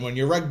your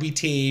rugby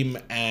team,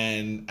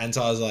 and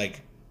so I was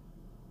like,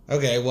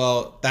 okay,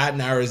 well, that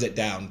narrows it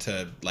down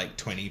to, like,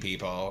 20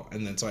 people.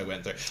 And then so I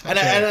went through. And,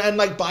 okay. and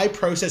like, by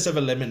process of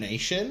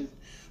elimination,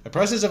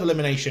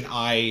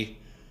 I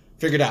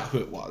figured out who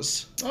it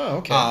was. Oh,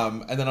 okay.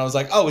 And then I was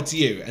like, oh, it's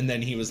you. And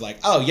then he was like,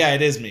 oh, yeah,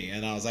 it is me.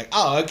 And I was like,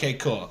 oh, okay,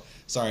 cool.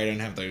 Sorry, I don't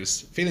have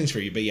those feelings for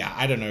you. But yeah,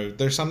 I don't know.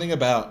 There's something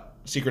about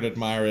secret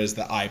admirers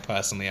that I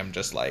personally am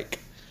just like...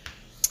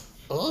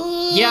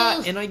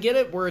 Yeah, and I get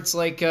it where it's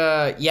like,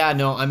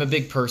 I'm a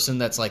big person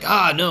that's like,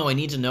 no, I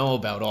need to know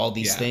about all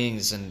these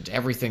things and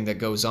everything that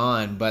goes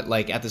on. But,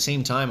 like, at the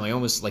same time, I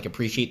almost, like,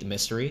 appreciate the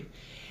mystery.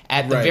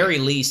 At the very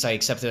least, I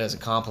accept it as a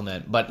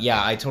compliment. But,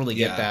 yeah, I totally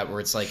get that where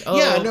it's like,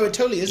 yeah, no, it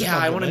totally is a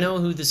compliment. I want to know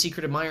who the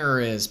secret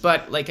admirer is.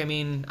 But, like, I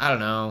mean, I don't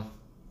know.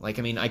 Like,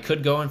 I mean, I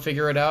could go and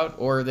figure it out,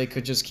 or they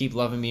could just keep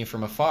loving me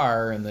from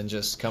afar and then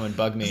just come and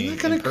bug me in person. Isn't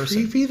that kind of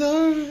creepy,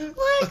 though?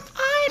 Like,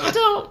 I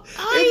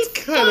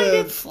find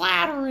it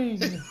flattering.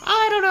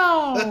 I don't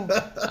know.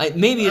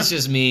 Maybe it's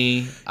just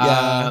me.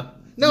 Yeah.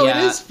 It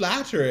is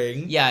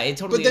flattering. Yeah, it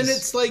totally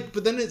is.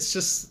 But then it's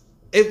just,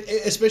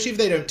 especially if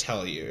they don't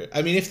tell you.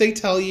 I mean, if they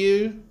tell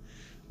you,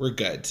 we're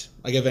good.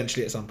 Like,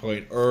 eventually at some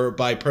point. Or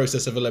by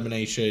process of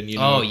elimination, you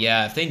know. Oh,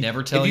 yeah, if they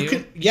never tell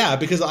you. Yeah,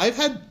 because I've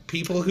had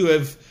people who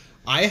have...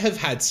 I have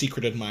had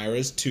secret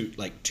admirers to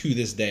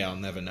this day I'll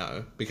never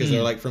know. Because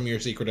they're like, from your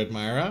secret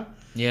admirer.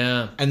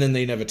 Yeah. And then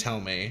they never tell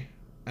me.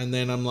 And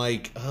then I'm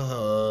like,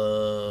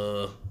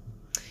 gross.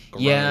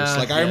 Yeah.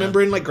 Like, I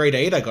remember in, like, grade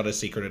 8, I got a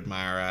secret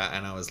admirer.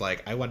 And I was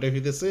like, I wonder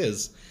who this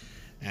is.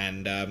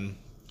 And,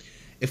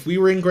 if we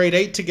were in grade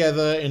 8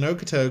 together in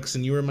Okotoks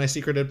and you were my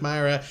secret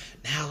admirer,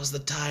 now's the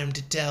time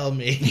to tell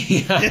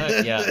me.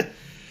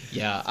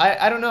 Yeah.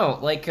 I don't know.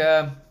 Like,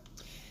 I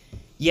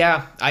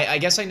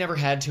guess I never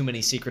had too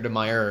many secret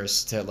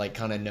admirers to, like,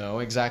 kind of know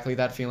exactly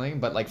that feeling.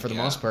 But, like, for the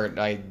most part,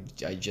 I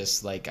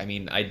just, like, I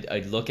mean,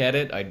 I'd look at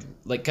it.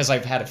 Because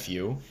I've had a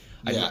few.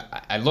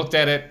 I looked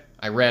at it.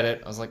 I read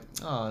it. I was like,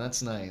 oh,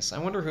 that's nice. I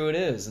wonder who it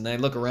is. And then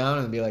I'd look around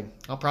and be like,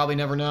 I'll probably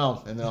never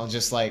know. And then I'll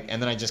just, like,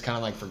 and then I just kind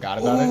of, like, forgot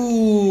about it.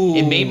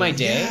 It made my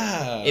day.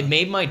 Yeah. It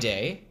made my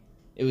day.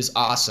 It was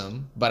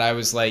awesome, but I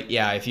was like,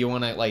 yeah, if you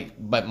want to, like,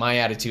 but my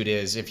attitude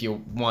is, if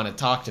you want to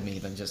talk to me,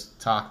 then just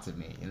talk to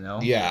me, you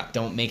know? Yeah.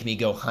 Don't make me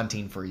go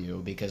hunting for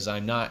you, because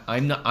I'm not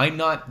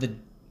the,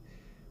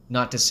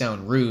 not to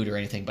sound rude or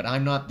anything, but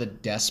I'm not the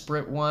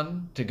desperate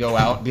one to go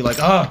out and be like,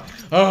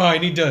 I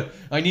need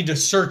to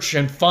search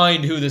and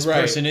find who this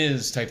person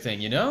is type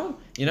thing, you know?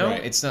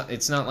 Right. It's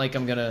not like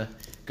I'm gonna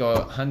go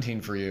out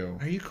hunting for you.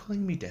 Are you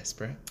calling me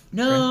desperate?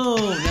 No.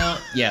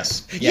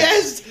 Yes,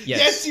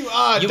 you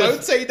are.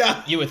 Don't say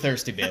that. You a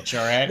thirsty bitch,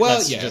 all right? Well,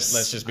 let's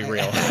just be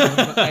real.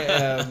 I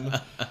am.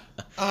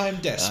 I'm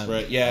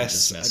desperate.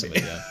 Yes. I'm just messing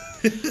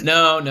with you.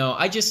 No.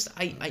 I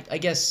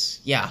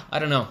guess. Yeah. I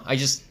don't know. I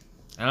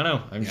don't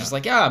know. I'm just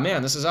like,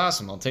 man, this is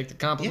awesome. I'll take the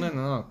compliment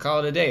and I'll call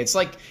it a day. It's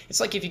like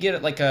if you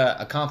get like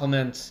a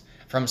compliment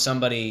from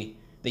somebody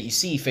that you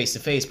see face to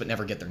face but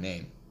never get their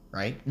name.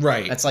 Right.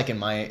 That's like in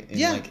my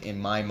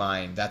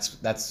mind.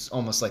 That's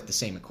almost like the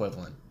same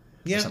equivalent.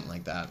 Yeah. Or something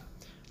like that.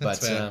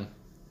 That's fair.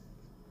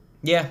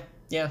 Yeah.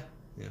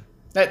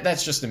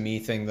 That's just a me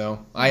thing,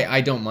 though. I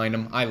don't mind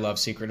them. I love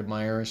secret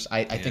admirers.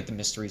 I think the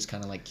mystery is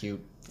kind of like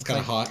cute. It's kind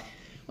of hot.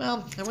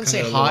 Well, I wouldn't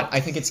say hot. I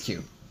think it's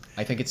cute.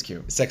 I think it's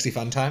cute. Sexy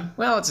fun time.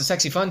 Well, it's a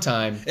sexy fun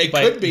time. It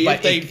could be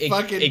if they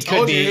fucking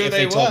told you who if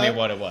they they told me were.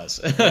 what it was.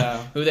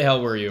 Yeah. Who the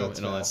hell were you That's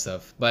and all fair. that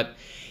stuff. But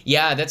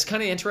yeah, that's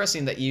kind of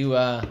interesting that you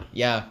that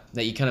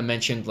you kind of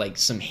mentioned like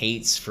some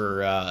hates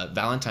for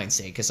Valentine's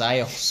Day, because I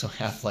also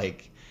have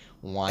like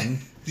one.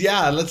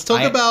 Yeah, let's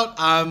talk about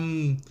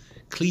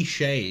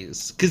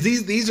cliches, because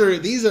these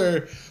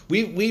are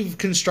we've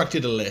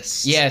constructed a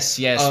list. Yes,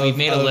 we've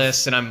made a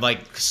list, and I'm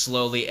like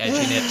slowly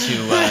edging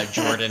it to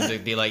Jordan to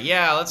be like,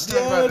 yeah, let's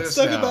talk about let's this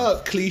talk now.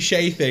 about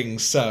cliche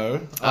things.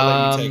 So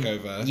I'll let you take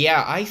over.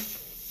 Yeah, I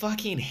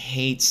fucking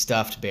hate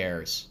stuffed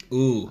bears.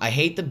 Ooh, I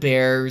hate the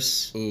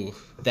bears ooh,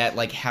 that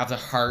like have the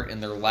heart in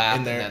their lap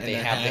and that they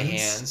have the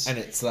hands. and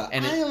it's like,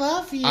 And I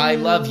love you. I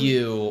love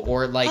you,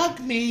 or like Hug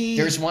me.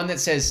 there's one that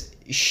says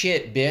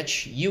shit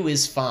bitch, you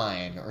is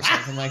fine, or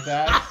something like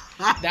that.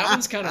 That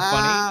one's kind of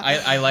funny.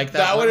 I like that.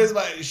 That one is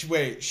my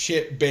wait.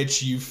 Shit,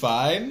 bitch, you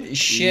fine?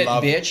 Shit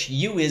Love- bitch,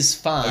 you is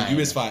fine. Oh, you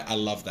is fine. I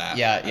love that.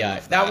 Yeah, I yeah.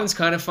 love That one's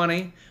kind of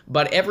funny.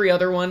 But every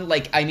other one,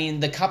 like, I mean,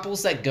 the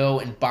couples that go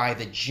and buy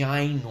the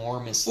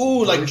ginormous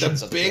Ooh, like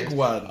versions the of big bears.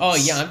 ones. Oh,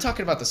 yeah, I'm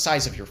talking about the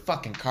size of your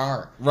fucking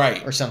car.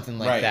 Right. Or something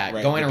like Right, that.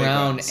 right, Going the big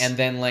around ones. and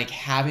then, like,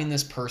 having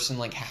this person,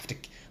 like, have to...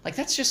 Like,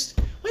 that's just...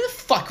 Why the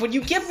fuck would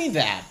you give me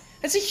that?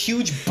 That's a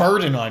huge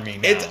burden on me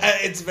now.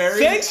 It's very.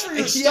 Thanks for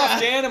your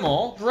stuffed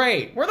animal.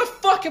 Great. Where the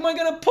fuck am I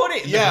going to put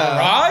it? In the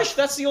garage?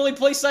 That's the only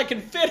place I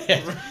can fit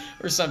it.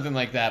 Or something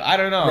like that. I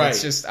don't know. Right.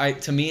 It's just,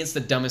 to me, it's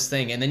the dumbest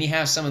thing. And then you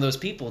have some of those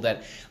people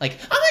that, like,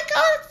 oh my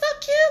god, it's so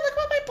cute. Look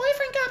what my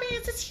boyfriend got me.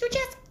 It's this huge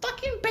ass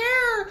fucking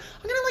bear.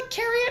 I'm gonna like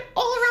carry it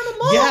all around the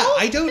mall. Yeah,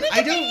 I don't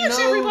Inconvenience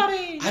know.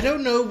 everybody. I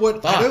don't know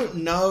what. Fuck. I don't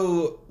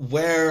know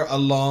where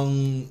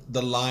along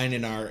the line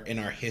in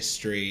our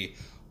history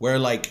where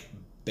like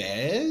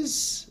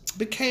bears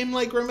became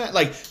like romantic.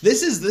 Like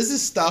this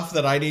is stuff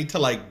that I need to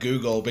like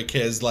Google,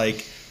 because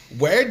like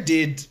where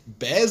did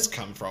bears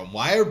come from?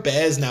 Why are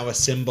bears now a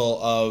symbol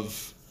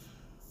of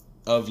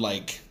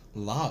like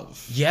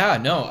love? Yeah,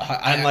 no.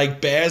 And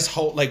like bears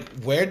hold like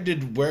where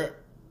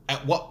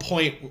at what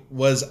point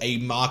was a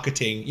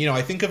marketing, you know,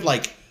 I think of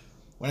like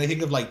when I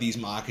think of like these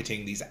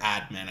marketing, these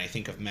ad men, I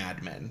think of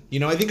Mad Men. You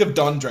know, I think of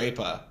Don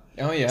Draper.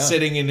 Oh yeah.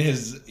 Sitting in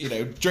his, you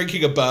know,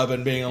 drinking a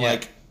bourbon, being Yeah.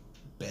 like,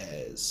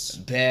 bears.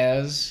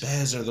 Bears.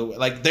 Bears are the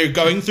like they're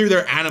going through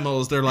their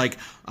animals. They're like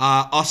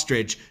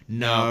ostrich,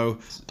 no.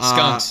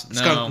 Skunks, no.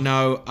 Skunk,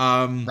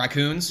 no.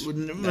 Raccoons?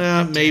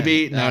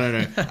 Maybe No.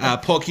 no.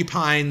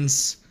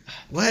 Porcupines.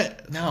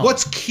 What? No.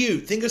 What's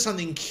cute? Think of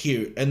something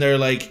cute, and they're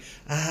like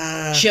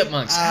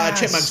Chipmunks.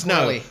 chipmunks.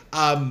 Squirrely.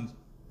 No.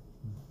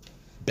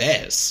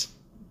 Bears.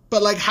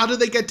 But like, how do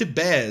they get to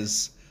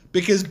bears?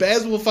 Because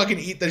bears will fucking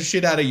eat the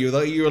shit out of you.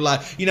 They'll eat you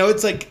alive. You know,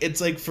 it's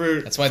like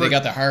for. That's why they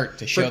got the heart,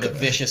 to show the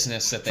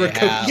viciousness that they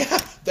have. Yeah,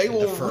 they and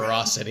will. the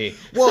ferocity.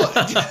 Well,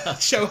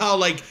 show how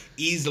like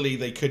easily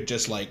they could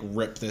just like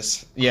rip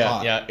this.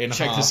 heart in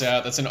Check half. this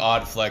out. That's an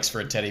odd flex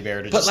for a teddy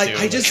bear to But just like, do.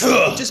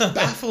 it just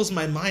baffles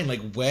my mind. Like,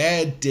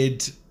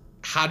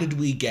 how did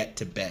we get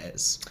to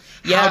bears?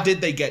 Yeah. How did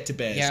they get to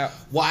bears? Yeah.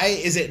 Why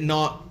is it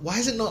not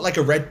like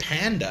a red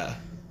panda?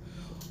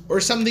 Or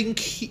something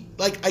cute.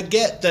 Like, I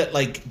get that,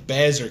 like,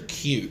 bears are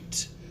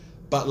cute.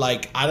 But,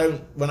 like,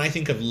 when I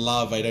think of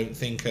love, I don't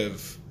think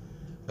of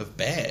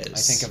bears. I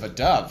think of a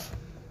dove.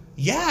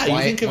 Yeah, Why,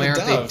 you think of why a aren't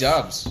dove. they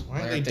doves? Why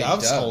aren't they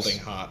doves holding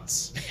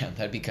hearts? Yeah,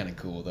 that'd be kind of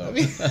cool, though. I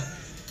mean,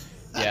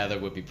 yeah, that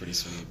would be pretty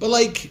sweet. but,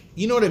 like,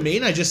 you know what I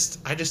mean? I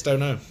just don't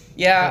know.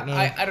 Yeah, know.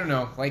 I don't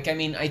know. Like, I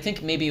mean, I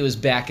think maybe it was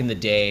back in the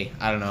day.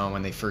 I don't know,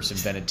 when they first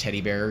invented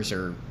teddy bears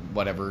or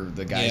whatever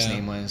the guy's Yeah.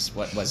 name was.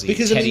 What was he?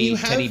 Because, Teddy, I mean,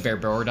 Teddy Bear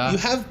Borda? You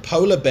have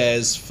polar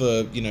bears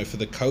for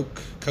the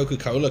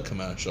Coca-Cola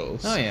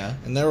commercials. Oh, yeah.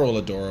 And they're all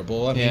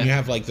adorable. I mean, Yeah. you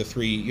have the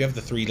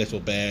three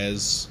little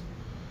bears.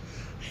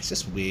 It's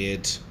just weird.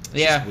 It's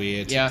just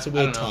weird. Yeah, It's a I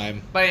weird don't know.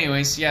 time. But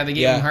anyways, yeah, they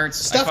gave him hearts.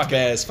 Stuffed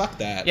bears, fuck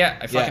that. Yeah,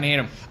 I fucking hate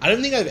them. I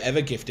don't think I've ever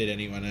gifted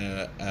anyone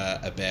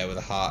a bear with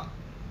a heart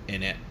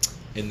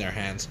in their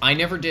hands. I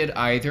never did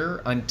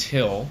either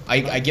until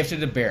I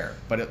gifted a bear,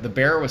 but the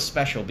bear was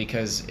special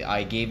because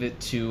I gave it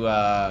to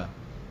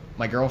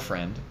my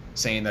girlfriend,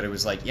 saying that it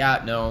was like,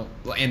 yeah, no,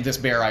 and this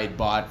bear I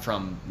bought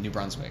from New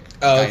Brunswick.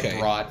 Oh, okay. I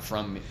brought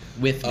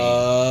with me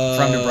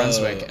from New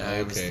Brunswick, and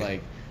I was okay.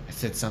 like, I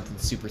said something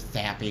super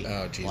sappy.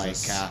 Oh,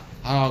 Jesus. Like,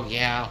 oh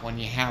yeah, when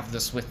you have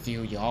this with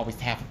you, you always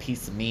have a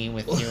piece of me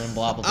with you, and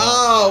blah blah blah.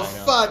 Oh, Yeah, I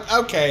know. fuck.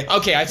 Okay.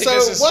 Okay, I think so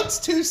this is. what's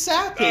too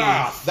sappy?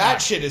 Ah, that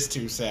fuck. shit is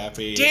too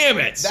sappy. Damn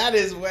it! That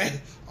is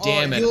way.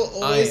 Damn it. You'll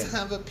always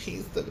have a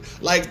piece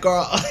of like,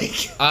 girl.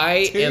 Like,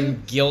 I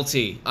am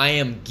guilty. I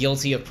am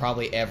guilty of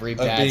probably every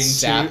bad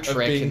sap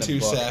trick in the too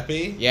book.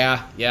 sappy.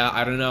 Yeah,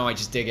 I don't know. I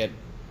just dig it.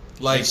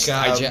 Like,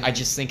 I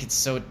just think it's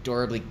so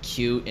adorably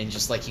cute, and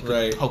just like you could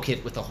Right. poke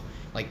it with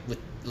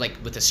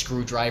with a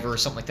screwdriver or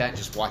something like that, and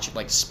just watch it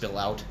like spill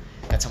out.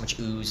 That's how much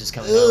ooze is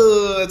coming out.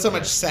 Ugh, that's how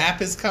much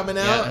sap is coming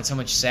out. Yeah, that's how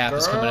much sap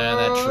is coming out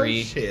of that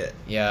tree. Shit.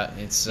 Yeah,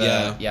 it's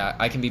Yeah. yeah,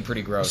 I can be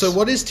pretty gross. So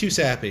what is too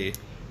sappy?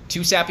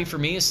 Too sappy for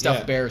me is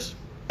stuffed Yeah. bears.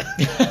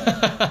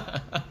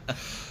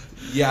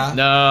 Yeah.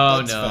 No,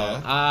 that's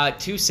no. fair.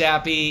 Too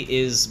sappy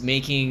is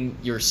making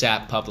your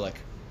sap public.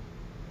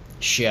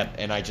 Shit,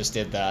 and I just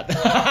did that.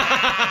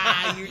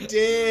 You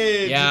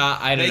did. Yeah,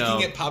 I don't know.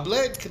 Making it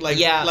public, like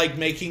Yeah. like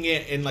making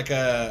it in like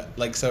a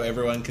like so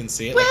everyone can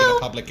see it, like Well, in a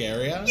public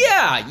area.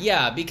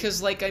 Yeah,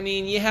 because like I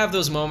mean, you have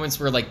those moments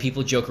where like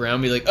people joke around,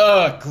 and be like,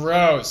 "Oh,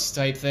 gross,"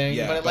 type thing.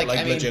 Yeah, but like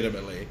I mean,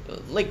 legitimately.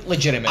 like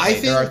legitimately, I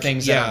there are think-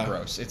 things yeah. that are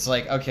gross. It's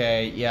like,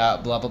 okay, yeah,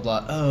 blah blah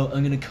blah. Oh,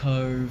 I'm gonna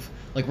carve.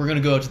 Like we're gonna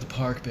go out to the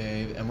park,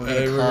 babe, and we're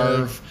gonna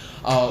carve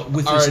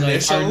with Our our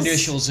initials?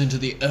 initials into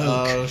the oak,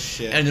 Oh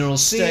shit! and it'll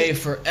See, stay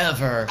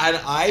forever. And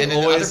And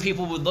then always other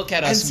people would look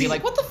at us and and be see-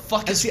 like, "What the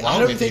fuck and is see, wrong I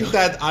don't with think you?"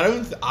 that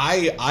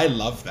I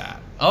love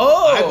that.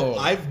 Oh,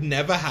 I've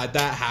never had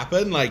that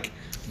happen. Like,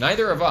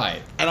 neither have I.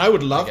 and I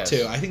would love guess.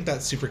 to. I think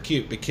that's super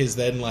cute because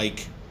then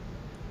like.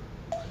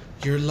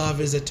 Your love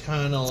is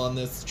eternal on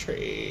this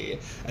tree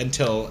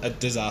until a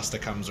disaster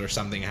comes or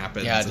something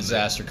happens. Yeah, and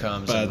disaster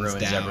comes and burns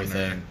ruins down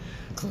everything,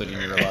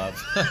 including your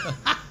love.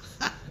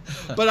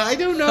 But I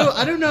don't know.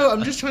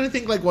 I'm just trying to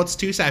think like what's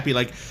too sappy.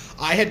 Like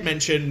I had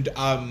mentioned,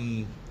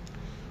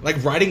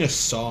 like writing a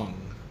song.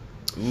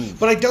 Ooh.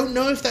 But I don't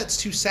know if that's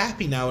too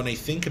sappy now when I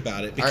think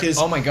about it because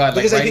Oh my God,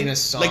 like because I writing think, a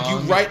song. like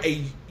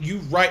you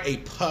write a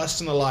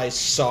personalized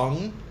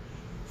song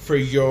for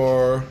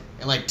your.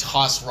 And like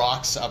toss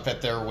rocks up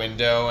at their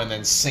window and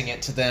then sing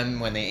it to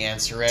them when they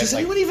answer it. Does like,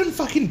 anyone even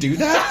fucking do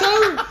that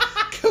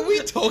though? Can we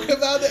talk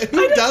about it?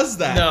 Who does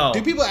that? No.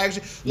 Do people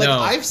actually like? No.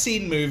 I've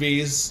seen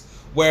movies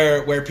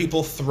where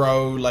people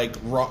throw like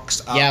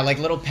rocks up. yeah, like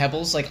little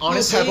pebbles. Like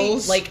honestly,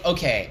 pebbles. like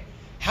okay,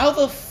 how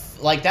the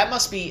like that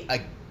must be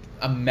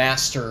a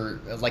master,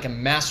 like a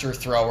master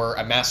thrower,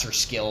 a master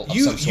skill of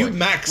some sort. You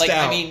maxed like,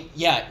 out. I mean,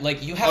 yeah,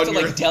 like you have On to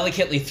your- like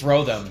delicately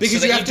throw them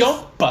Because so you that have you to-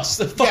 don't bust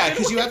the fucking Yeah,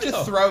 because you have to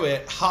window. throw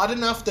it hard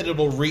enough that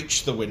it'll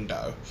reach the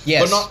window.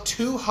 Yes. But not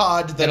too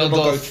hard that It'll it'll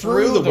go go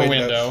through the through the window.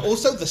 window.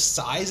 Also, the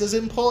size is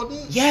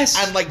important. Yes.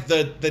 And like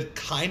the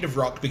kind of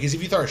rock, because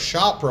if you throw a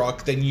sharp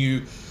rock, then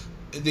you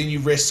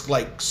risk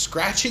like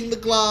scratching the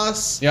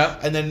glass. Yeah.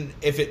 And then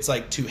if it's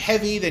like too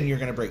heavy, then you're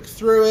gonna break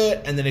through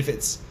it. And then if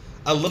it's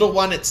a little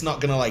one, it's not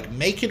gonna like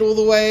make it all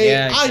the way.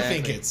 Yeah, I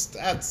exactly. think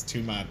that's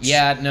too much.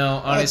 Yeah, no,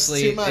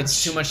 honestly, too much.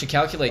 it's too much to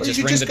calculate. Or you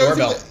Just could ring the go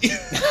through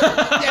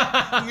doorbell.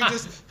 yeah, you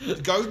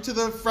just go to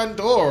the front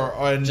door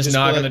and Just be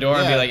knock on like, the door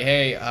and be yeah. like,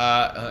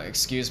 "Hey,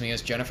 excuse me,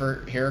 is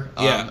Jennifer here?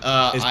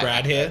 Yeah. Is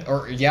Brad here?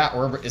 Or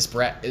is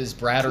Brad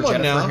Come or on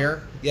Jennifer now.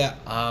 here? Yeah.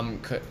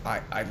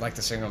 I'd like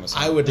to sing them a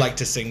song. I would like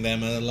to sing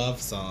them a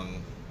love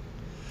song.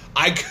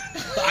 I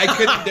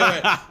couldn't do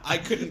it. I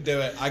couldn't do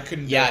it. I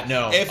couldn't. Yeah, do it.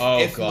 no. If Oh,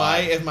 if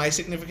God. if my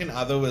significant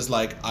other was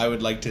like, I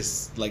would like to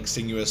like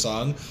sing you a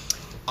song,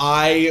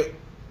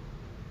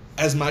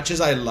 as much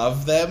as I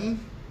love them,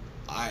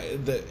 I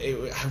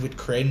would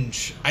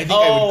cringe. I think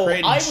I would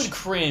cringe. I would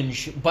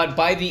cringe, but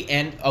by the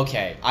end,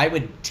 okay, I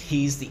would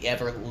tease the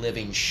ever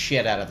living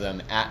shit out of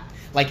them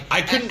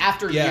I couldn't-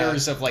 after yeah.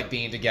 years of like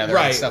being together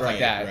Right, and stuff like right,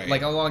 that. right.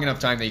 Like a long enough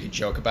time that you could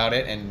joke about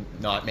it and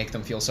not make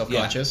them feel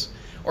self-conscious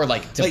or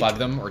like to Like, bug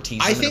them or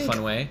tease I them in think- a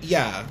fun way.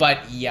 Yeah.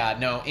 But yeah,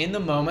 no, in the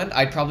moment,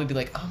 I'd probably be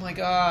like, "Oh my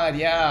God,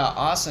 yeah,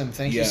 awesome,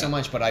 thank you Yeah. so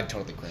much," but I'd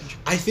totally cringe.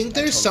 I think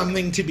there's totally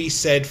something to be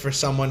said for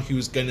someone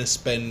who's gonna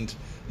spend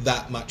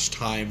that much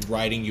time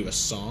writing you a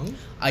song.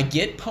 I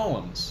get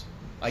poems.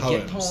 I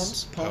get Poems.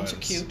 poems. Poems are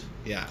Poems. cute.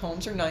 Yeah.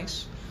 Poems are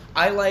nice.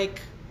 I like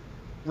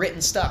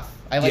written stuff.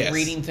 I like Yes.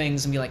 reading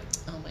things and be like,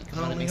 "Oh my God,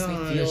 Oh it my makes me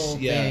gosh, feel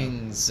yeah.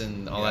 things,"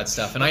 and all Yeah. that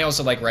stuff. And I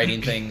also like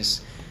writing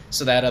things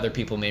so that other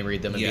people may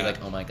read them and Yeah. be like,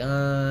 "Oh my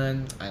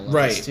God, I love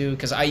Right. this too."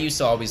 Because I used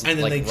to always And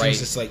then like they can write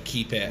just like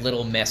keep it.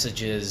 little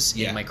messages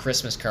Yeah. in my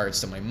Christmas cards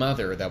to my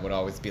mother that would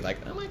always be like,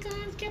 "Oh my God,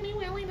 get me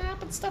welling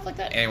up," and stuff like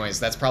that. Anyways,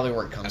 that's probably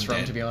where it comes I'm from,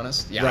 dead. to be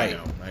honest. Yeah, Right.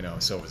 I know.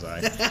 So was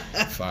I.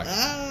 Fuck.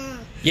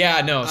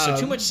 Yeah, no. So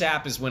too Um, much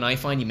sap is when I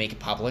find you make it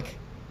public.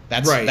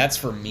 That's Right. that's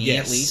for me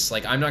Yes. at least.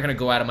 Like I'm not gonna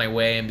go out of my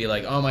way and be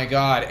like, "Oh my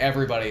God,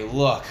 everybody,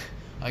 look,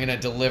 I'm gonna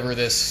deliver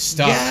this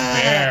stuffed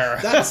bear."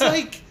 That's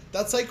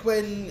like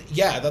when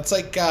that's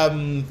like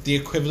the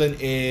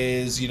equivalent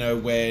is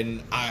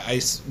when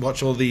I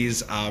watch all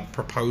these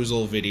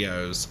proposal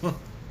videos.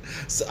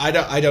 So I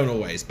don't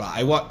always, but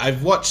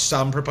I've watched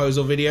some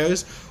proposal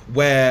videos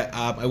where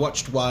I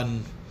watched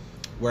one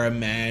where a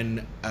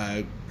man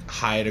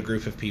hired a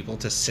group of people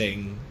to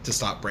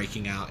start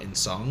breaking out in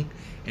song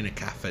in a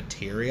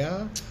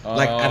cafeteria,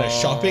 like at a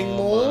shopping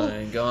mall. Oh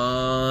my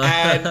God.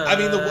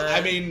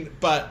 And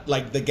but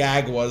like the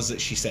gag was that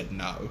she said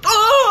no.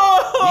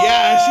 Oh!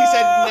 Yeah, she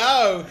said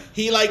no.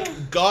 He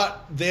like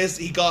got this.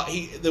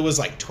 There was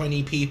like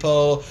 20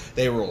 people.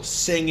 They were all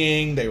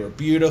singing. They were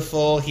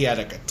beautiful. He had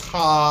a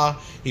guitar.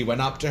 He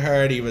went up to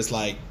her and he was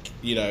like,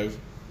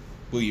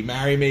 will you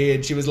marry me?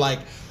 And she was like,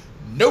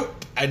 nope.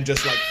 And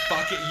just like,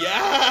 fuck it.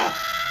 Yeah.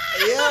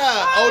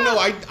 Yeah. Oh no,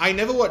 I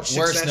never watched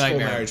Worst successful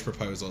nightmare. marriage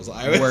proposals.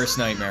 Worst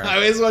nightmare. I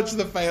always watch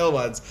the fail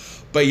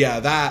ones. But yeah,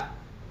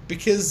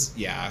 because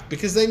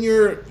then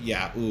you're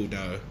ooh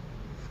no.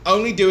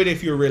 Only do it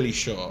if you're really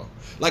sure.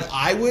 Like,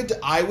 I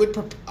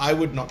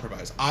would not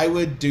propose. I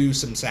would do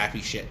some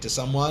sappy shit to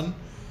someone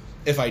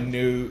if I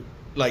knew,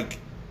 like,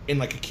 in,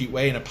 like, a cute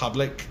way in a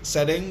public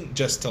setting,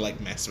 just to, like,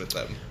 mess with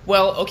them.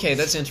 Well, okay,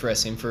 that's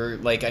interesting. For,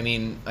 like, I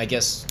mean, I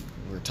guess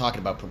we're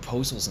talking about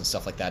proposals and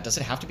stuff like that. Does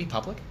it have to be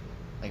public?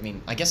 I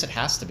mean, I guess it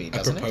has to be,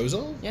 doesn't A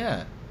proposal? it?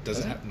 Yeah. Does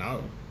it have...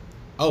 No.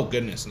 Oh,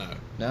 goodness, no.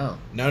 No.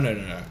 No. No,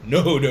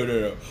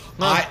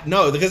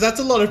 because that's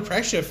a lot of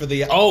pressure for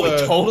the... Oh, for,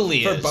 it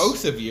totally for is. For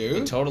both of you.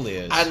 It totally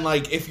is. And,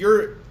 like, if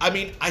you're... I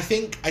mean, I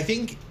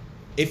think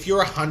if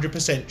you're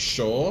 100%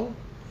 sure,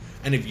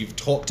 and if you've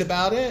talked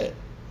about it,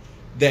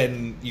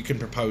 then you can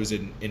propose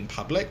in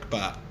public,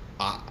 but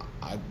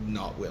I'm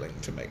not willing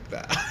to make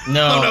that.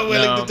 No, I'm not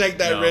willing to take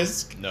that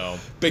risk. No.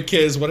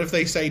 Because what if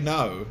they say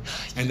no?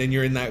 And then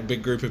you're in that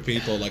big group of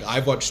people. Like,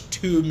 I've watched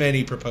too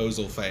many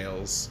proposal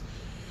fails.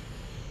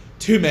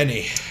 Too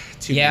many.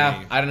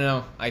 I don't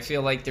know. I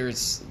feel like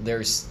there's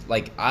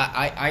like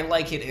I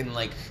like it in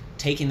like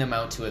taking them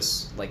out to a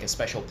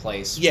special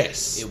place.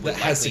 Yes, it would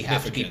likely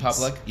have to be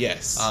public.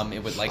 Yes,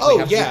 it would likely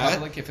have to be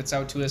public if it's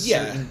out to a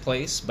certain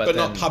place, but then,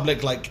 not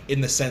public like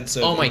in the sense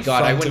of. Oh my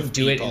god, I wouldn't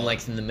do it in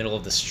like in the middle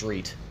of the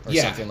street or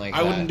something like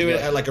that. I wouldn't do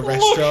it at like a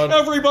restaurant. Look,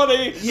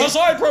 everybody, as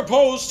I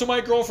propose to my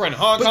girlfriend,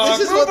 honk honk,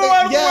 move out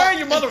of the way,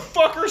 you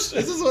motherfuckers.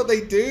 This is what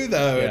they do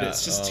though, and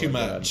it's just too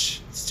much.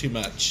 God. It's too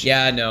much.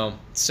 Yeah, no.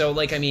 So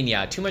like, I mean,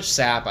 too much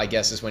sap, I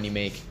guess, is when you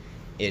make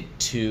it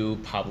too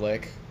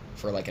public.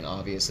 For like an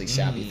obviously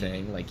sappy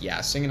thing, like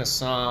singing a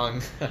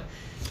song,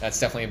 that's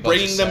definitely a bunch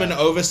bringing them an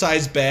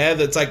oversized bear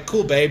that's like,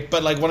 cool babe,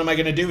 but like, what am I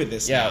gonna do with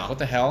this now? What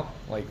the hell?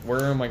 Like,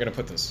 where am I gonna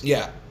put this?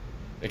 Yeah,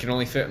 it can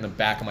only fit in the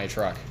back of my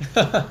truck.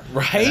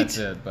 Right? That's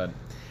it. But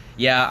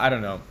I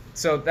don't know.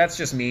 So that's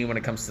just me when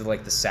it comes to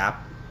like the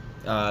sap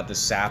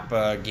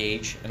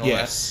gauge and all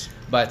that.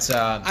 But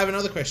I have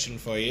another question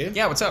for you.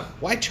 Yeah, what's up?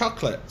 Why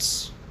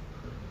chocolates?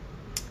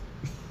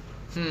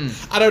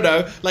 I don't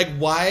know. Like,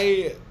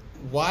 why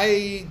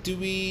do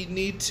we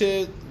need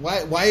to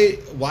why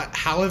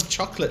how have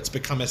chocolates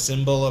become a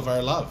symbol of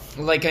our love?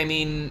 Like, I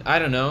mean, I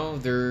don't know,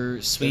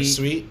 they're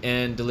sweet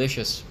and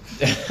delicious.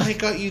 I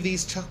got you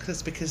these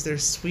chocolates because they're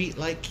sweet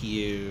like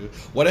you.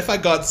 What if I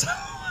got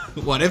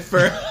what if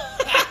for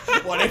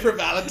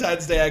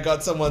Valentine's Day I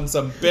got someone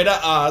some bitter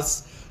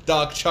ass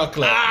dark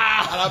chocolate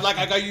and I'm like,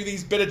 I got you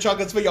these bitter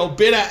chocolates for your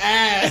bitter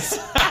ass.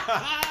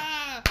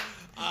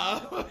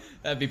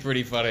 That'd be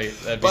pretty funny.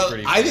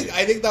 Funny. I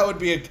think that would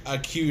be a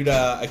cute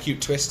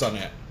twist on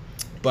it.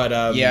 But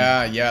that would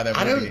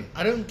be.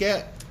 I don't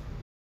get.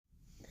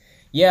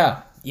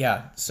 Yeah.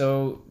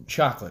 So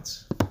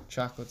chocolates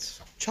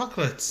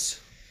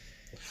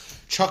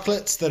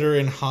that are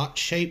in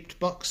heart-shaped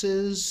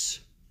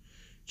boxes.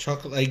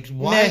 Chocolate, like,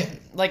 why?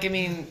 Like, I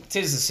mean,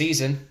 'tis the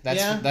season.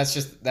 That's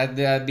just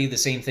that'd be the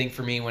same thing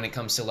for me when it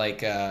comes to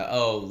like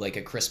like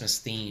a Christmas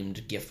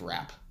themed gift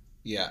wrap.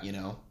 Yeah, you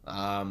know.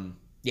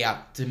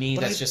 To me,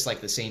 that's just like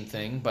the same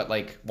thing. But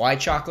like, why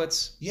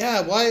chocolates?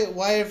 Yeah,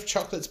 why have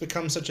chocolates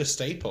become such a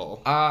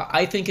staple?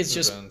 I think it's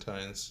just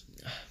Valentine's.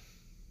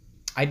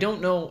 I don't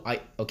know.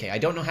 I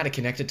don't know how to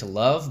connect it to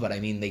love, but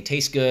I mean, they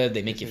taste good.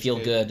 They make you feel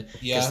good.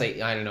 Yeah.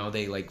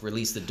 They like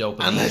release the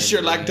dopamine. Unless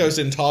you're lactose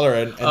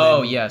intolerant.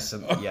 Yes.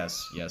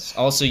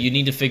 Also, you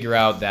need to figure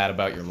out that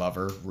about your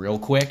lover real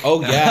quick.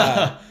 Oh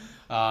yeah.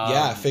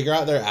 Figure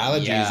out their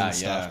allergies and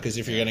stuff. Because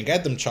if you're gonna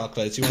get them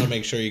chocolates, you want to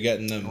make sure you're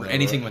getting them. Or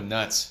anything with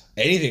nuts.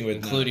 Anything with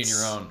including nuts.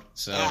 your own.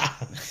 So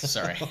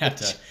sorry, I had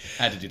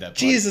to do that. Plug.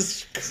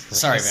 Jesus Christ.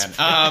 Sorry, man.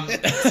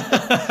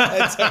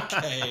 It's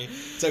okay.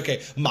 It's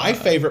okay. My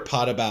favorite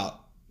part about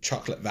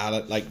chocolate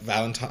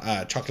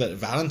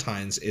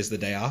Valentines is the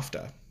day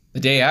after. The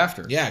day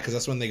after. Yeah, because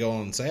that's when they go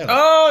on sale.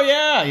 Oh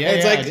yeah.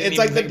 It's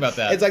like think about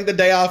that. It's like the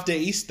day after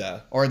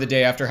Easter or the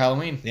day after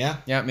Halloween. Yeah,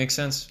 it makes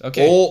sense.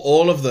 Okay.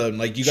 All of them.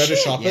 Like, you go to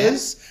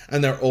Shoppers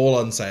and they're all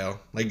on sale.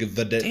 Like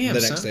the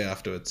next day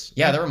afterwards.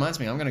 Yeah, that reminds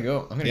me. I'm gonna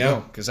go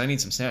because I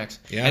need some snacks.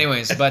 Yeah.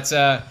 Anyways, but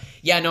I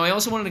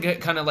also wanted to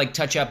kind of like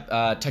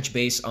touch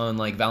base on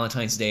like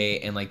Valentine's Day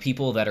and like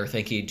people that are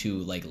thinking to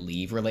like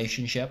leave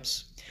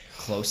relationships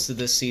close to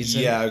this season.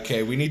 Yeah,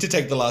 okay. We need to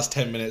take the last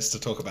 10 minutes to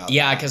talk about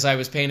that. Because I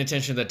was paying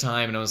attention to the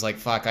time and I was like,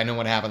 fuck, I know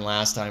what happened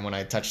last time when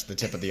I touched the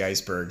tip of the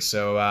iceberg.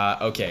 So,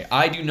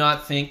 I do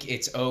not think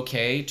it's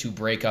okay to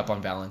break up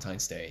on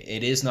Valentine's Day.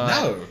 It is not.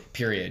 No.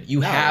 Period. You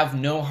have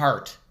no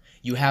heart.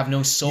 You have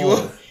no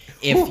soul.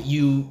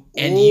 You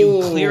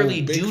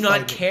clearly do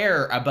not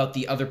care about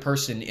the other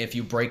person if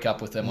you break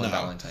up with them on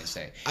Valentine's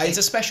Day. It's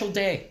a special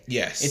day.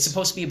 Yes. It's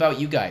supposed to be about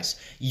you guys.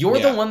 You're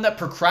the one that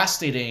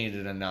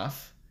procrastinated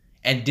enough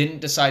and didn't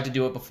decide to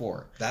do it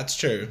before. That's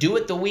true. Do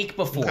it the week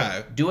before.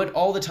 Okay. Do it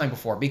all the time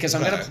before. Because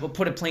I'm going to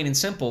put it plain and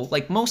simple.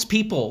 Like, most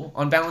people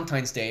on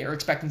Valentine's Day are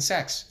expecting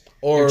sex.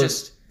 Or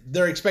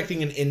they're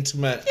expecting an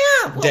intimate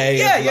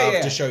day of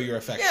love to show your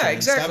affection. Yeah,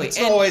 exactly. It's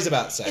not always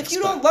about sex. If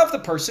you don't love the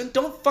person,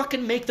 don't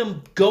fucking make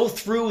them go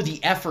through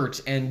the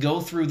effort and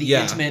go through the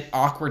intimate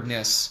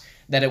awkwardness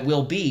that it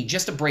will be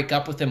just to break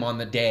up with them on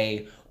the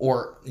day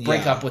or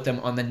break up with them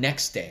on the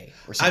next day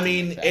or something. I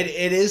mean, like that.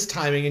 it is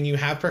timing, and you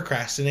have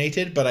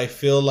procrastinated, but I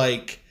feel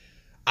like,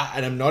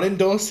 and I'm not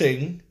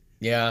endorsing.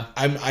 Yeah.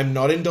 I'm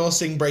not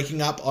endorsing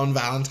breaking up on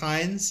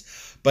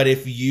Valentine's, but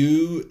if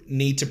you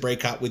need to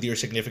break up with your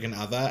significant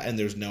other and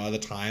there's no other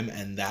time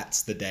and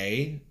that's the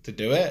day to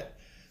do it,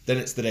 then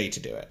it's the day to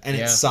do it. And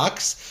it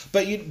sucks,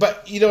 but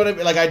you know what I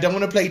mean? Like, I don't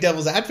want to play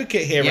devil's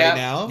advocate here right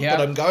now,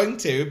 but I'm going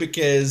to,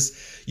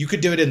 because you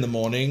could do it in the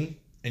morning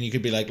and you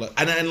could be like, look,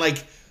 and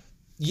like,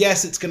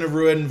 yes, it's going to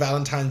ruin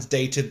Valentine's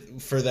Day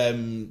for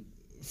them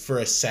for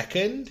a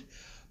second,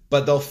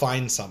 but they'll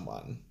find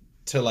someone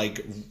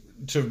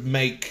to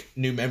make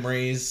new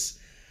memories,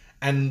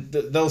 and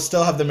they'll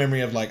still have the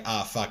memory of like,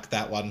 fuck,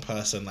 that one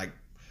person like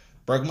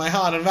broke my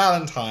heart on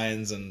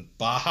Valentine's and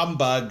bah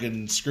humbug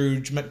and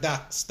Scrooge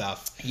McDuck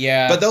stuff.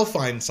 Yeah. But they'll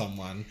find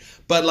someone.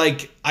 But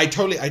like, I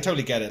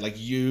totally get it. Like,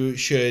 you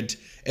should,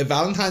 if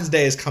Valentine's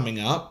Day is coming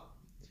up,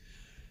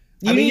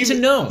 you need to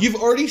know. You've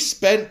already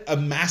spent a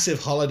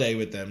massive holiday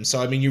with them,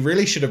 so I mean, you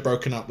really should have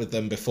broken up with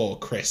them before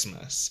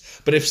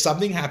Christmas. But if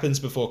something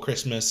happens before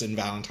Christmas and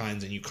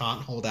Valentine's and you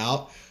can't hold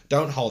out,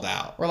 don't hold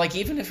out. Or like,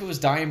 even if it was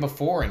dying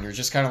before and you're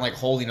just kind of like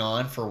holding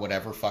on for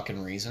whatever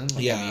fucking reason.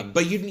 Like, yeah, I mean,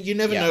 but you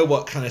never know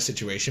what kind of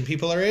situation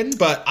people are in.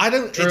 But I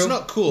don't. True. It's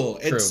not cool.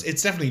 It's True.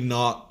 it's definitely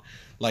not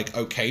like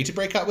okay to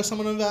break up with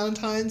someone on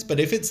Valentine's. But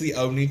if it's the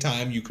only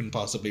time you can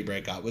possibly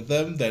break up with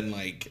them, then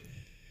like,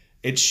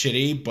 it's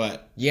shitty.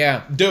 But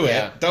do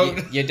it.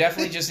 Don't. You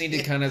definitely just need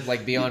to kind of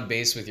like be on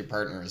base with your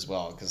partner as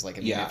well, because like, I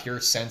mean, Yeah. if you're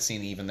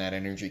sensing even that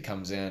energy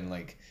comes in,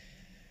 like,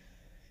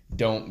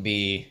 don't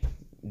be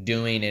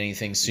doing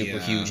anything super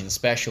huge and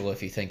special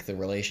if you think the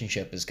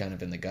relationship is kind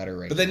of in the gutter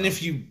right now. But then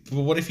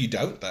what if you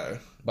don't though?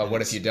 But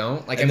what if you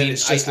don't? Like, I And then mean,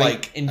 it's just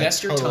like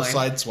invest a your total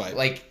time. sideswipe.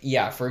 Like,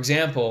 for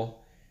example,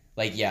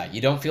 like,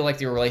 you don't feel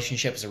like your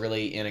relationship is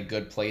really in a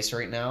good place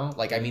right now.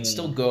 Like, I mean,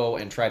 still go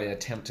and try to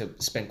attempt to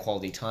spend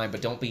quality time,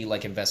 but don't be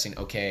like investing.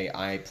 Okay,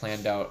 I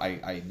planned out.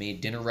 I made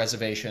dinner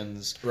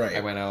reservations. Right.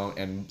 I went out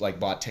and like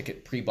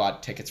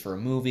pre-bought tickets for a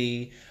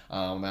movie.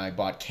 I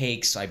bought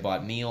cakes. I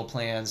bought meal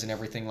plans and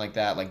everything like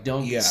that. Like,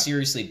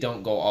 seriously,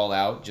 don't go all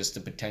out just to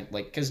pretend,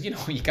 like, because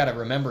you got to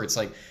remember, it's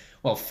like,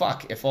 well,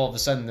 fuck, if all of a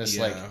sudden this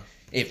like,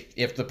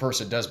 if the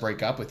person does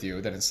break up with you,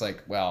 then it's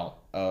like, well,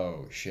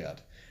 oh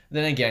shit.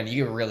 Then again,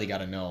 you really got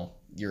to know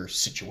your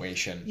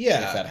situation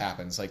if that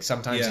happens. Like,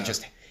 sometimes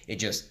it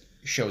just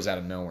shows out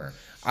of nowhere.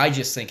 I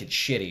just think it's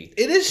shitty.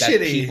 It is that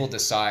shitty. People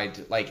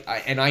decide, like,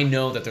 and I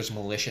know that there's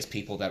malicious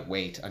people that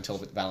wait until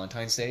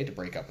Valentine's Day to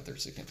break up with their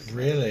significant other.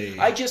 Really?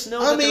 I just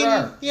know there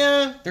are.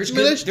 Yeah. There's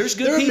good there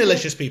people. Are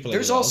malicious people.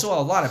 There's also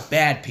a lot of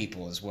bad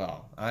people as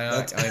well.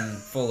 I'm a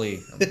full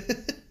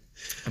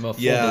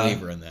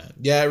believer in that.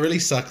 Yeah, it really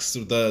sucks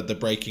the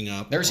breaking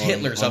up. There's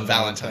Hitlers on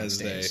Valentine's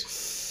Day.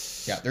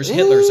 Yeah, there's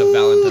Hitlers of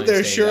Valentine's Day.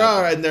 There sure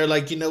are, and they're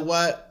like, you know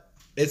what?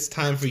 It's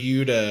time for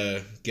you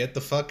to get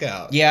the fuck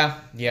out. Yeah.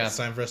 It's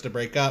time for us to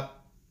break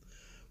up.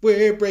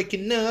 We're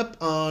breaking up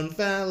on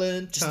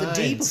Valentine's.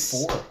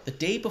 Just the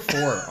day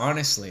before,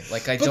 honestly.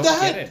 Like, I don't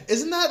get it.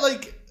 Isn't that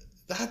like,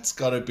 that's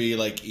gotta be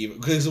like,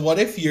 even, because what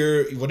if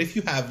you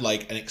have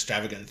like an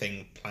extravagant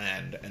thing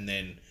planned and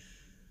then,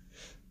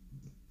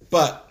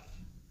 but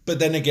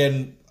then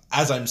again,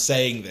 as I'm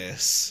saying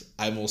this,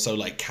 I'm also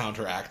like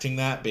counteracting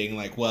that, being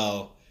like,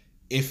 well,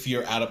 if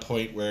you're at a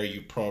point where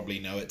you probably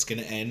know it's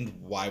going to end,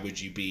 why would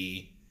you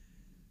be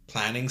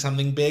planning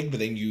something big?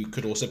 But then you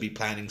could also be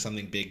planning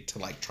something big to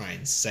like try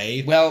and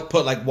save. Well,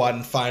 put like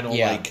one final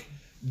like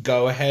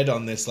go ahead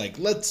on this, like,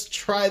 let's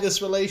try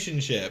this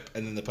relationship,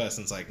 and then the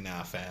person's like,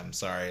 nah, fam,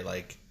 sorry,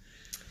 like.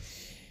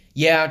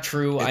 Yeah,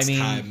 true. It's I mean,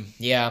 time.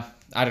 Yeah,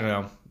 I don't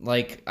know.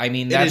 Like, I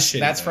mean, that's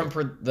shitty,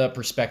 from the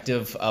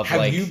perspective of have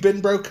like. Have you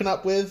been broken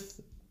up with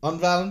on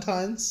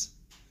Valentine's?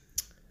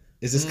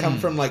 Does this come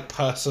from like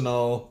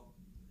personal?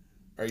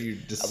 Are you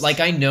just like,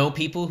 I know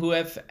people who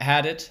have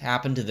had it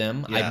happen to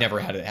them. Yeah. I've never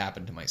had it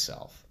happen to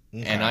myself,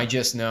 and I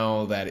just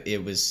know that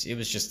it was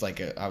just like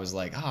I was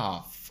like,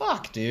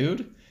 fuck,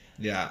 dude.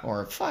 Yeah.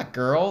 Or fuck,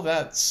 girl.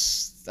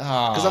 That's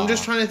because I'm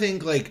just trying to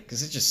think, like,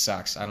 because it just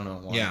sucks. I don't know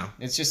why. Yeah.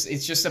 It's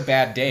just a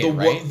bad day,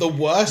 right? The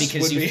worst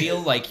because would you be...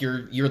 feel like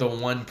you're the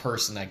one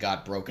person that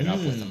got broken up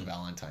with on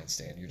Valentine's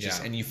Day, and you're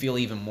just and you feel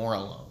even more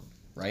alone,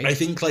 right? I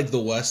think like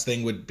the worst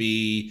thing would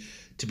be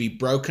to be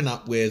broken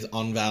up with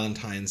on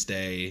Valentine's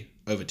Day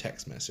over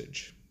text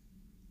message.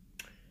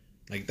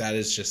 Like, that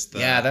is just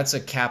that's a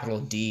capital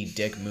D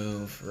dick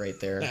move right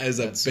there. That is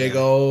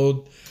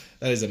that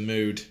is a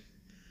mood.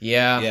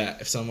 Yeah.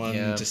 If someone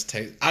just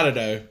takes, I don't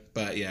know,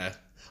 but yeah.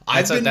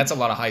 That's a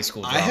lot of high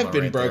school drama. I have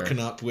been right broken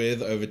there. up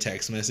with over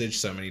text message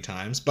so many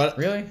times, but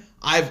really,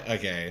 I'm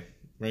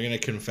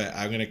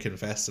gonna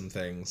confess some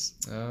things.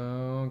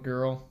 Oh,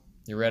 girl,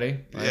 you ready?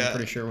 Yeah. I'm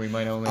pretty sure we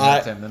might only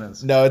have 10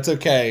 minutes. No, it's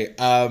okay.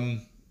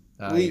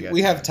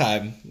 We have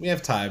time. time. We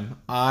have time.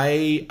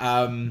 I've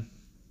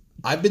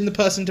been the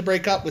person to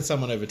break up with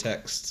someone over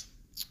text.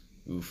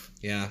 Oof.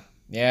 Yeah.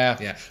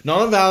 Yeah.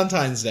 Not on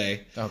Valentine's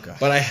Day. Oh god.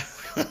 But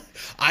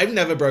I've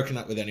never broken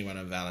up with anyone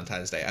on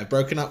Valentine's Day. I've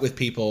broken up with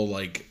people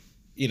like,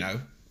 you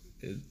know,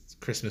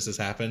 Christmas has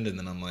happened and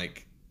then I'm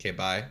like, okay,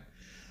 bye.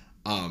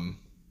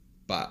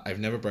 But I've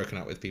never broken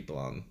up with people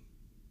on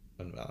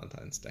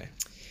Valentine's Day.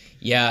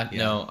 Yeah,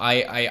 no,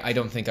 I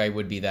don't think I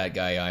would be that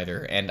guy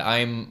either.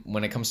 And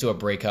when it comes to a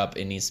breakup,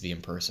 it needs to be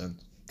in person.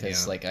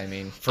 Because, like, I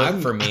mean,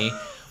 for me,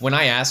 when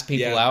I ask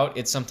people out,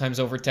 it's sometimes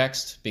over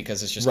text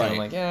because it's just kind of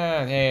like,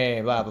 yeah,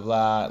 hey, blah, blah,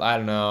 blah. I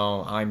don't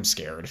know. I'm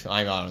scared.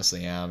 I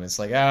honestly am. It's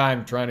like,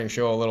 I'm trying to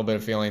show a little bit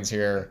of feelings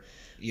here.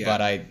 Yeah.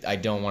 But I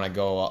don't want to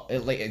go.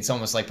 It's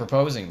almost like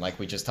proposing, like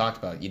we just talked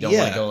about. You don't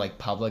want to go, like,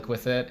 public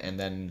with it and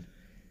then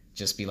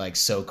just be, like,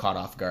 so caught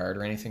off guard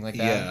or anything like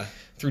that. Yeah.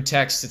 Through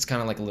text, it's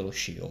kind of like a little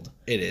shield.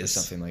 It is. Or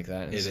something like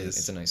that.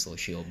 It's a nice little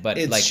shield. But,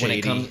 like,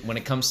 when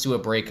it comes to a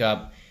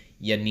breakup,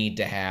 you need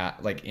to have,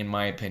 like, in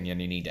my opinion,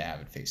 you need to have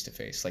it face to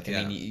face. Like,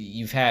 I mean,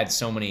 you've had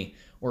so many,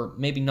 or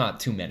maybe not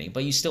too many,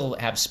 but you still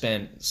have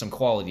spent some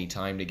quality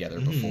time together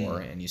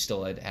before, and you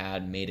still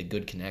had made a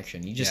good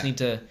connection. You just need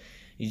to,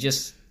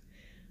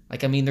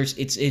 like, I mean,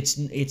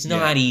 it's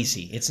not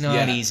easy. It's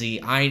not easy.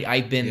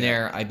 I've been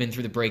there. I've been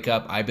through the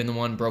breakup. I've been the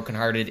one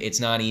brokenhearted. It's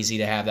not easy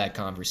to have that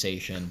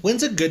conversation.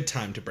 When's a good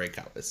time to break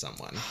up with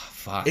someone?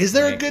 Fuck. Is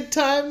there a good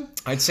time?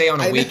 I'd say on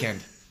a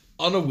weekend.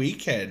 On a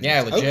weekend?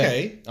 Yeah, legit.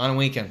 Okay. On a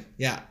weekend.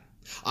 Yeah.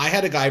 I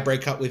had a guy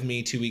break up with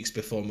me 2 weeks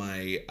before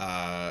my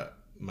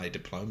my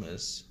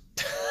diplomas.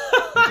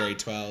 In grade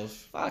 12.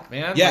 Fuck,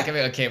 man. Yeah. Like,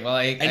 okay, well,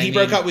 he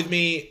broke up with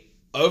me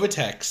over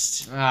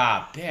text.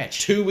 Ah, bitch.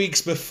 2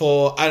 weeks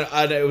before.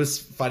 And it was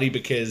funny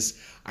because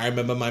I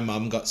remember my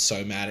mum got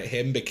so mad at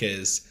him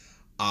because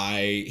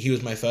he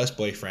was my first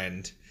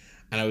boyfriend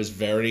and I was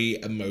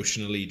very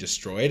emotionally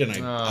destroyed and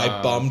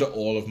I bombed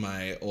all of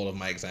my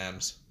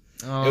exams.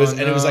 It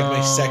was like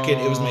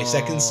my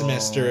second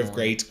semester of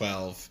grade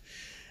 12.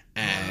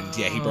 And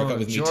he broke up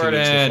with me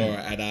Jordan. 2 weeks before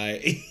and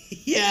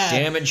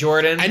damn it,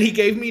 Jordan. And he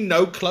gave me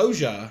no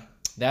closure.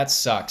 That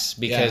sucks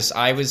because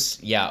I was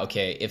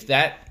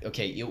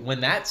when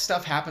that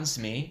stuff happens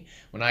to me,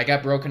 when I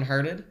got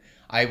brokenhearted,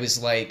 I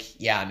was like,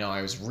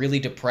 I was really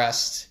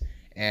depressed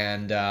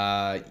and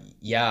I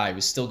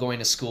was still going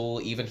to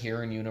school even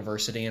here in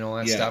university and all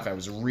that stuff. I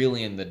was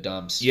really in the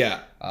dumps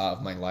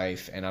of my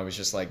life and I was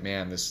just like,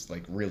 man, this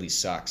like really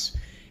sucks.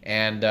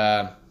 And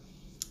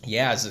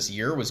as this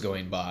year was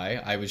going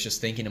by, I was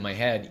just thinking in my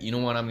head, you know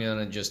what I'm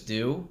gonna just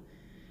do?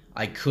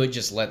 I could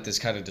just let this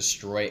kind of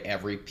destroy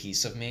every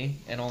piece of me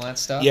and all that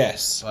stuff.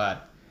 Yes.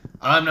 But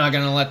I'm not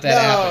going to let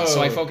that happen. So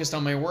I focused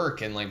on my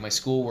work and like my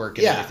schoolwork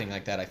and everything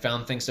like that. I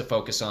found things to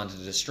focus on to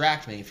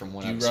distract me from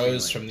what I was feeling. You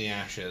rose from the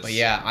ashes. But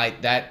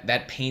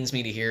that pains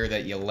me to hear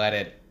that you let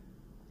it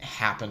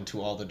happen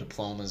to all the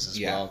diplomas as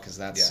well because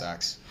that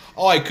sucks.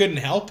 Oh, I couldn't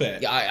help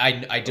it. Yeah,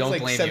 I don't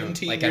blame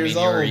you. Like, I mean, you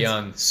were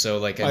young, so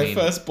like, my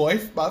first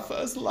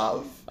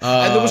love.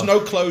 And there was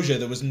no closure.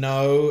 There was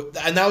no,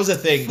 and that was the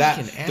thing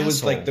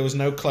there was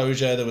no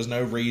closure. There was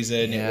no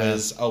reason. Yeah. It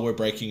was, we're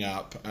breaking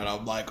up, and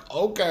I'm like,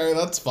 okay,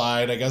 that's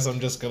fine. I guess I'm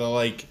just gonna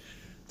like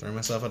throw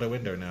myself out a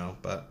window now.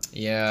 But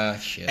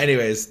shit.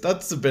 Anyways,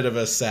 that's a bit of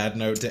a sad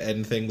note to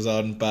end things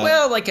on. But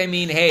well, like, I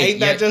mean, hey, ain't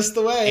that just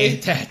the way?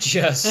 Ain't that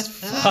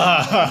just?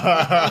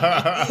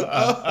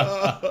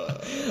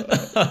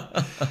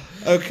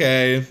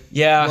 Okay.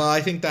 Yeah. Well, I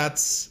think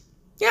that's.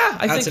 Yeah,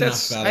 I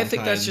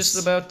think that's just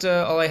about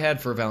all I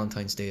had for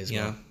Valentine's Day as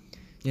well.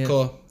 Yeah.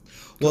 Cool.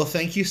 Well,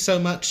 thank you so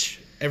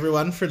much,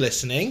 everyone, for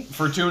listening.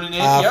 For tuning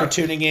in. For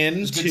tuning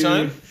in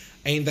to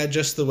Ain't That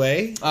Just the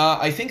Way?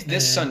 I think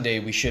this Sunday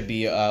we should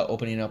be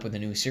opening up with a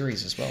new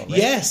series as well, right?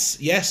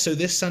 Yes. So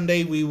this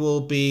Sunday we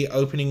will be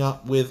opening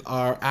up with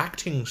our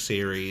acting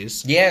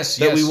series. Yes.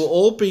 That we will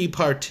all be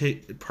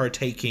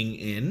partaking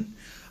in.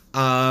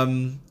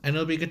 And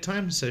it'll be a good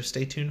time, so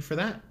stay tuned for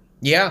that.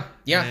 Yeah.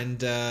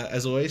 And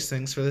as always,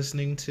 thanks for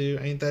listening to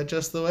Ain't That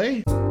Just the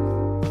Way?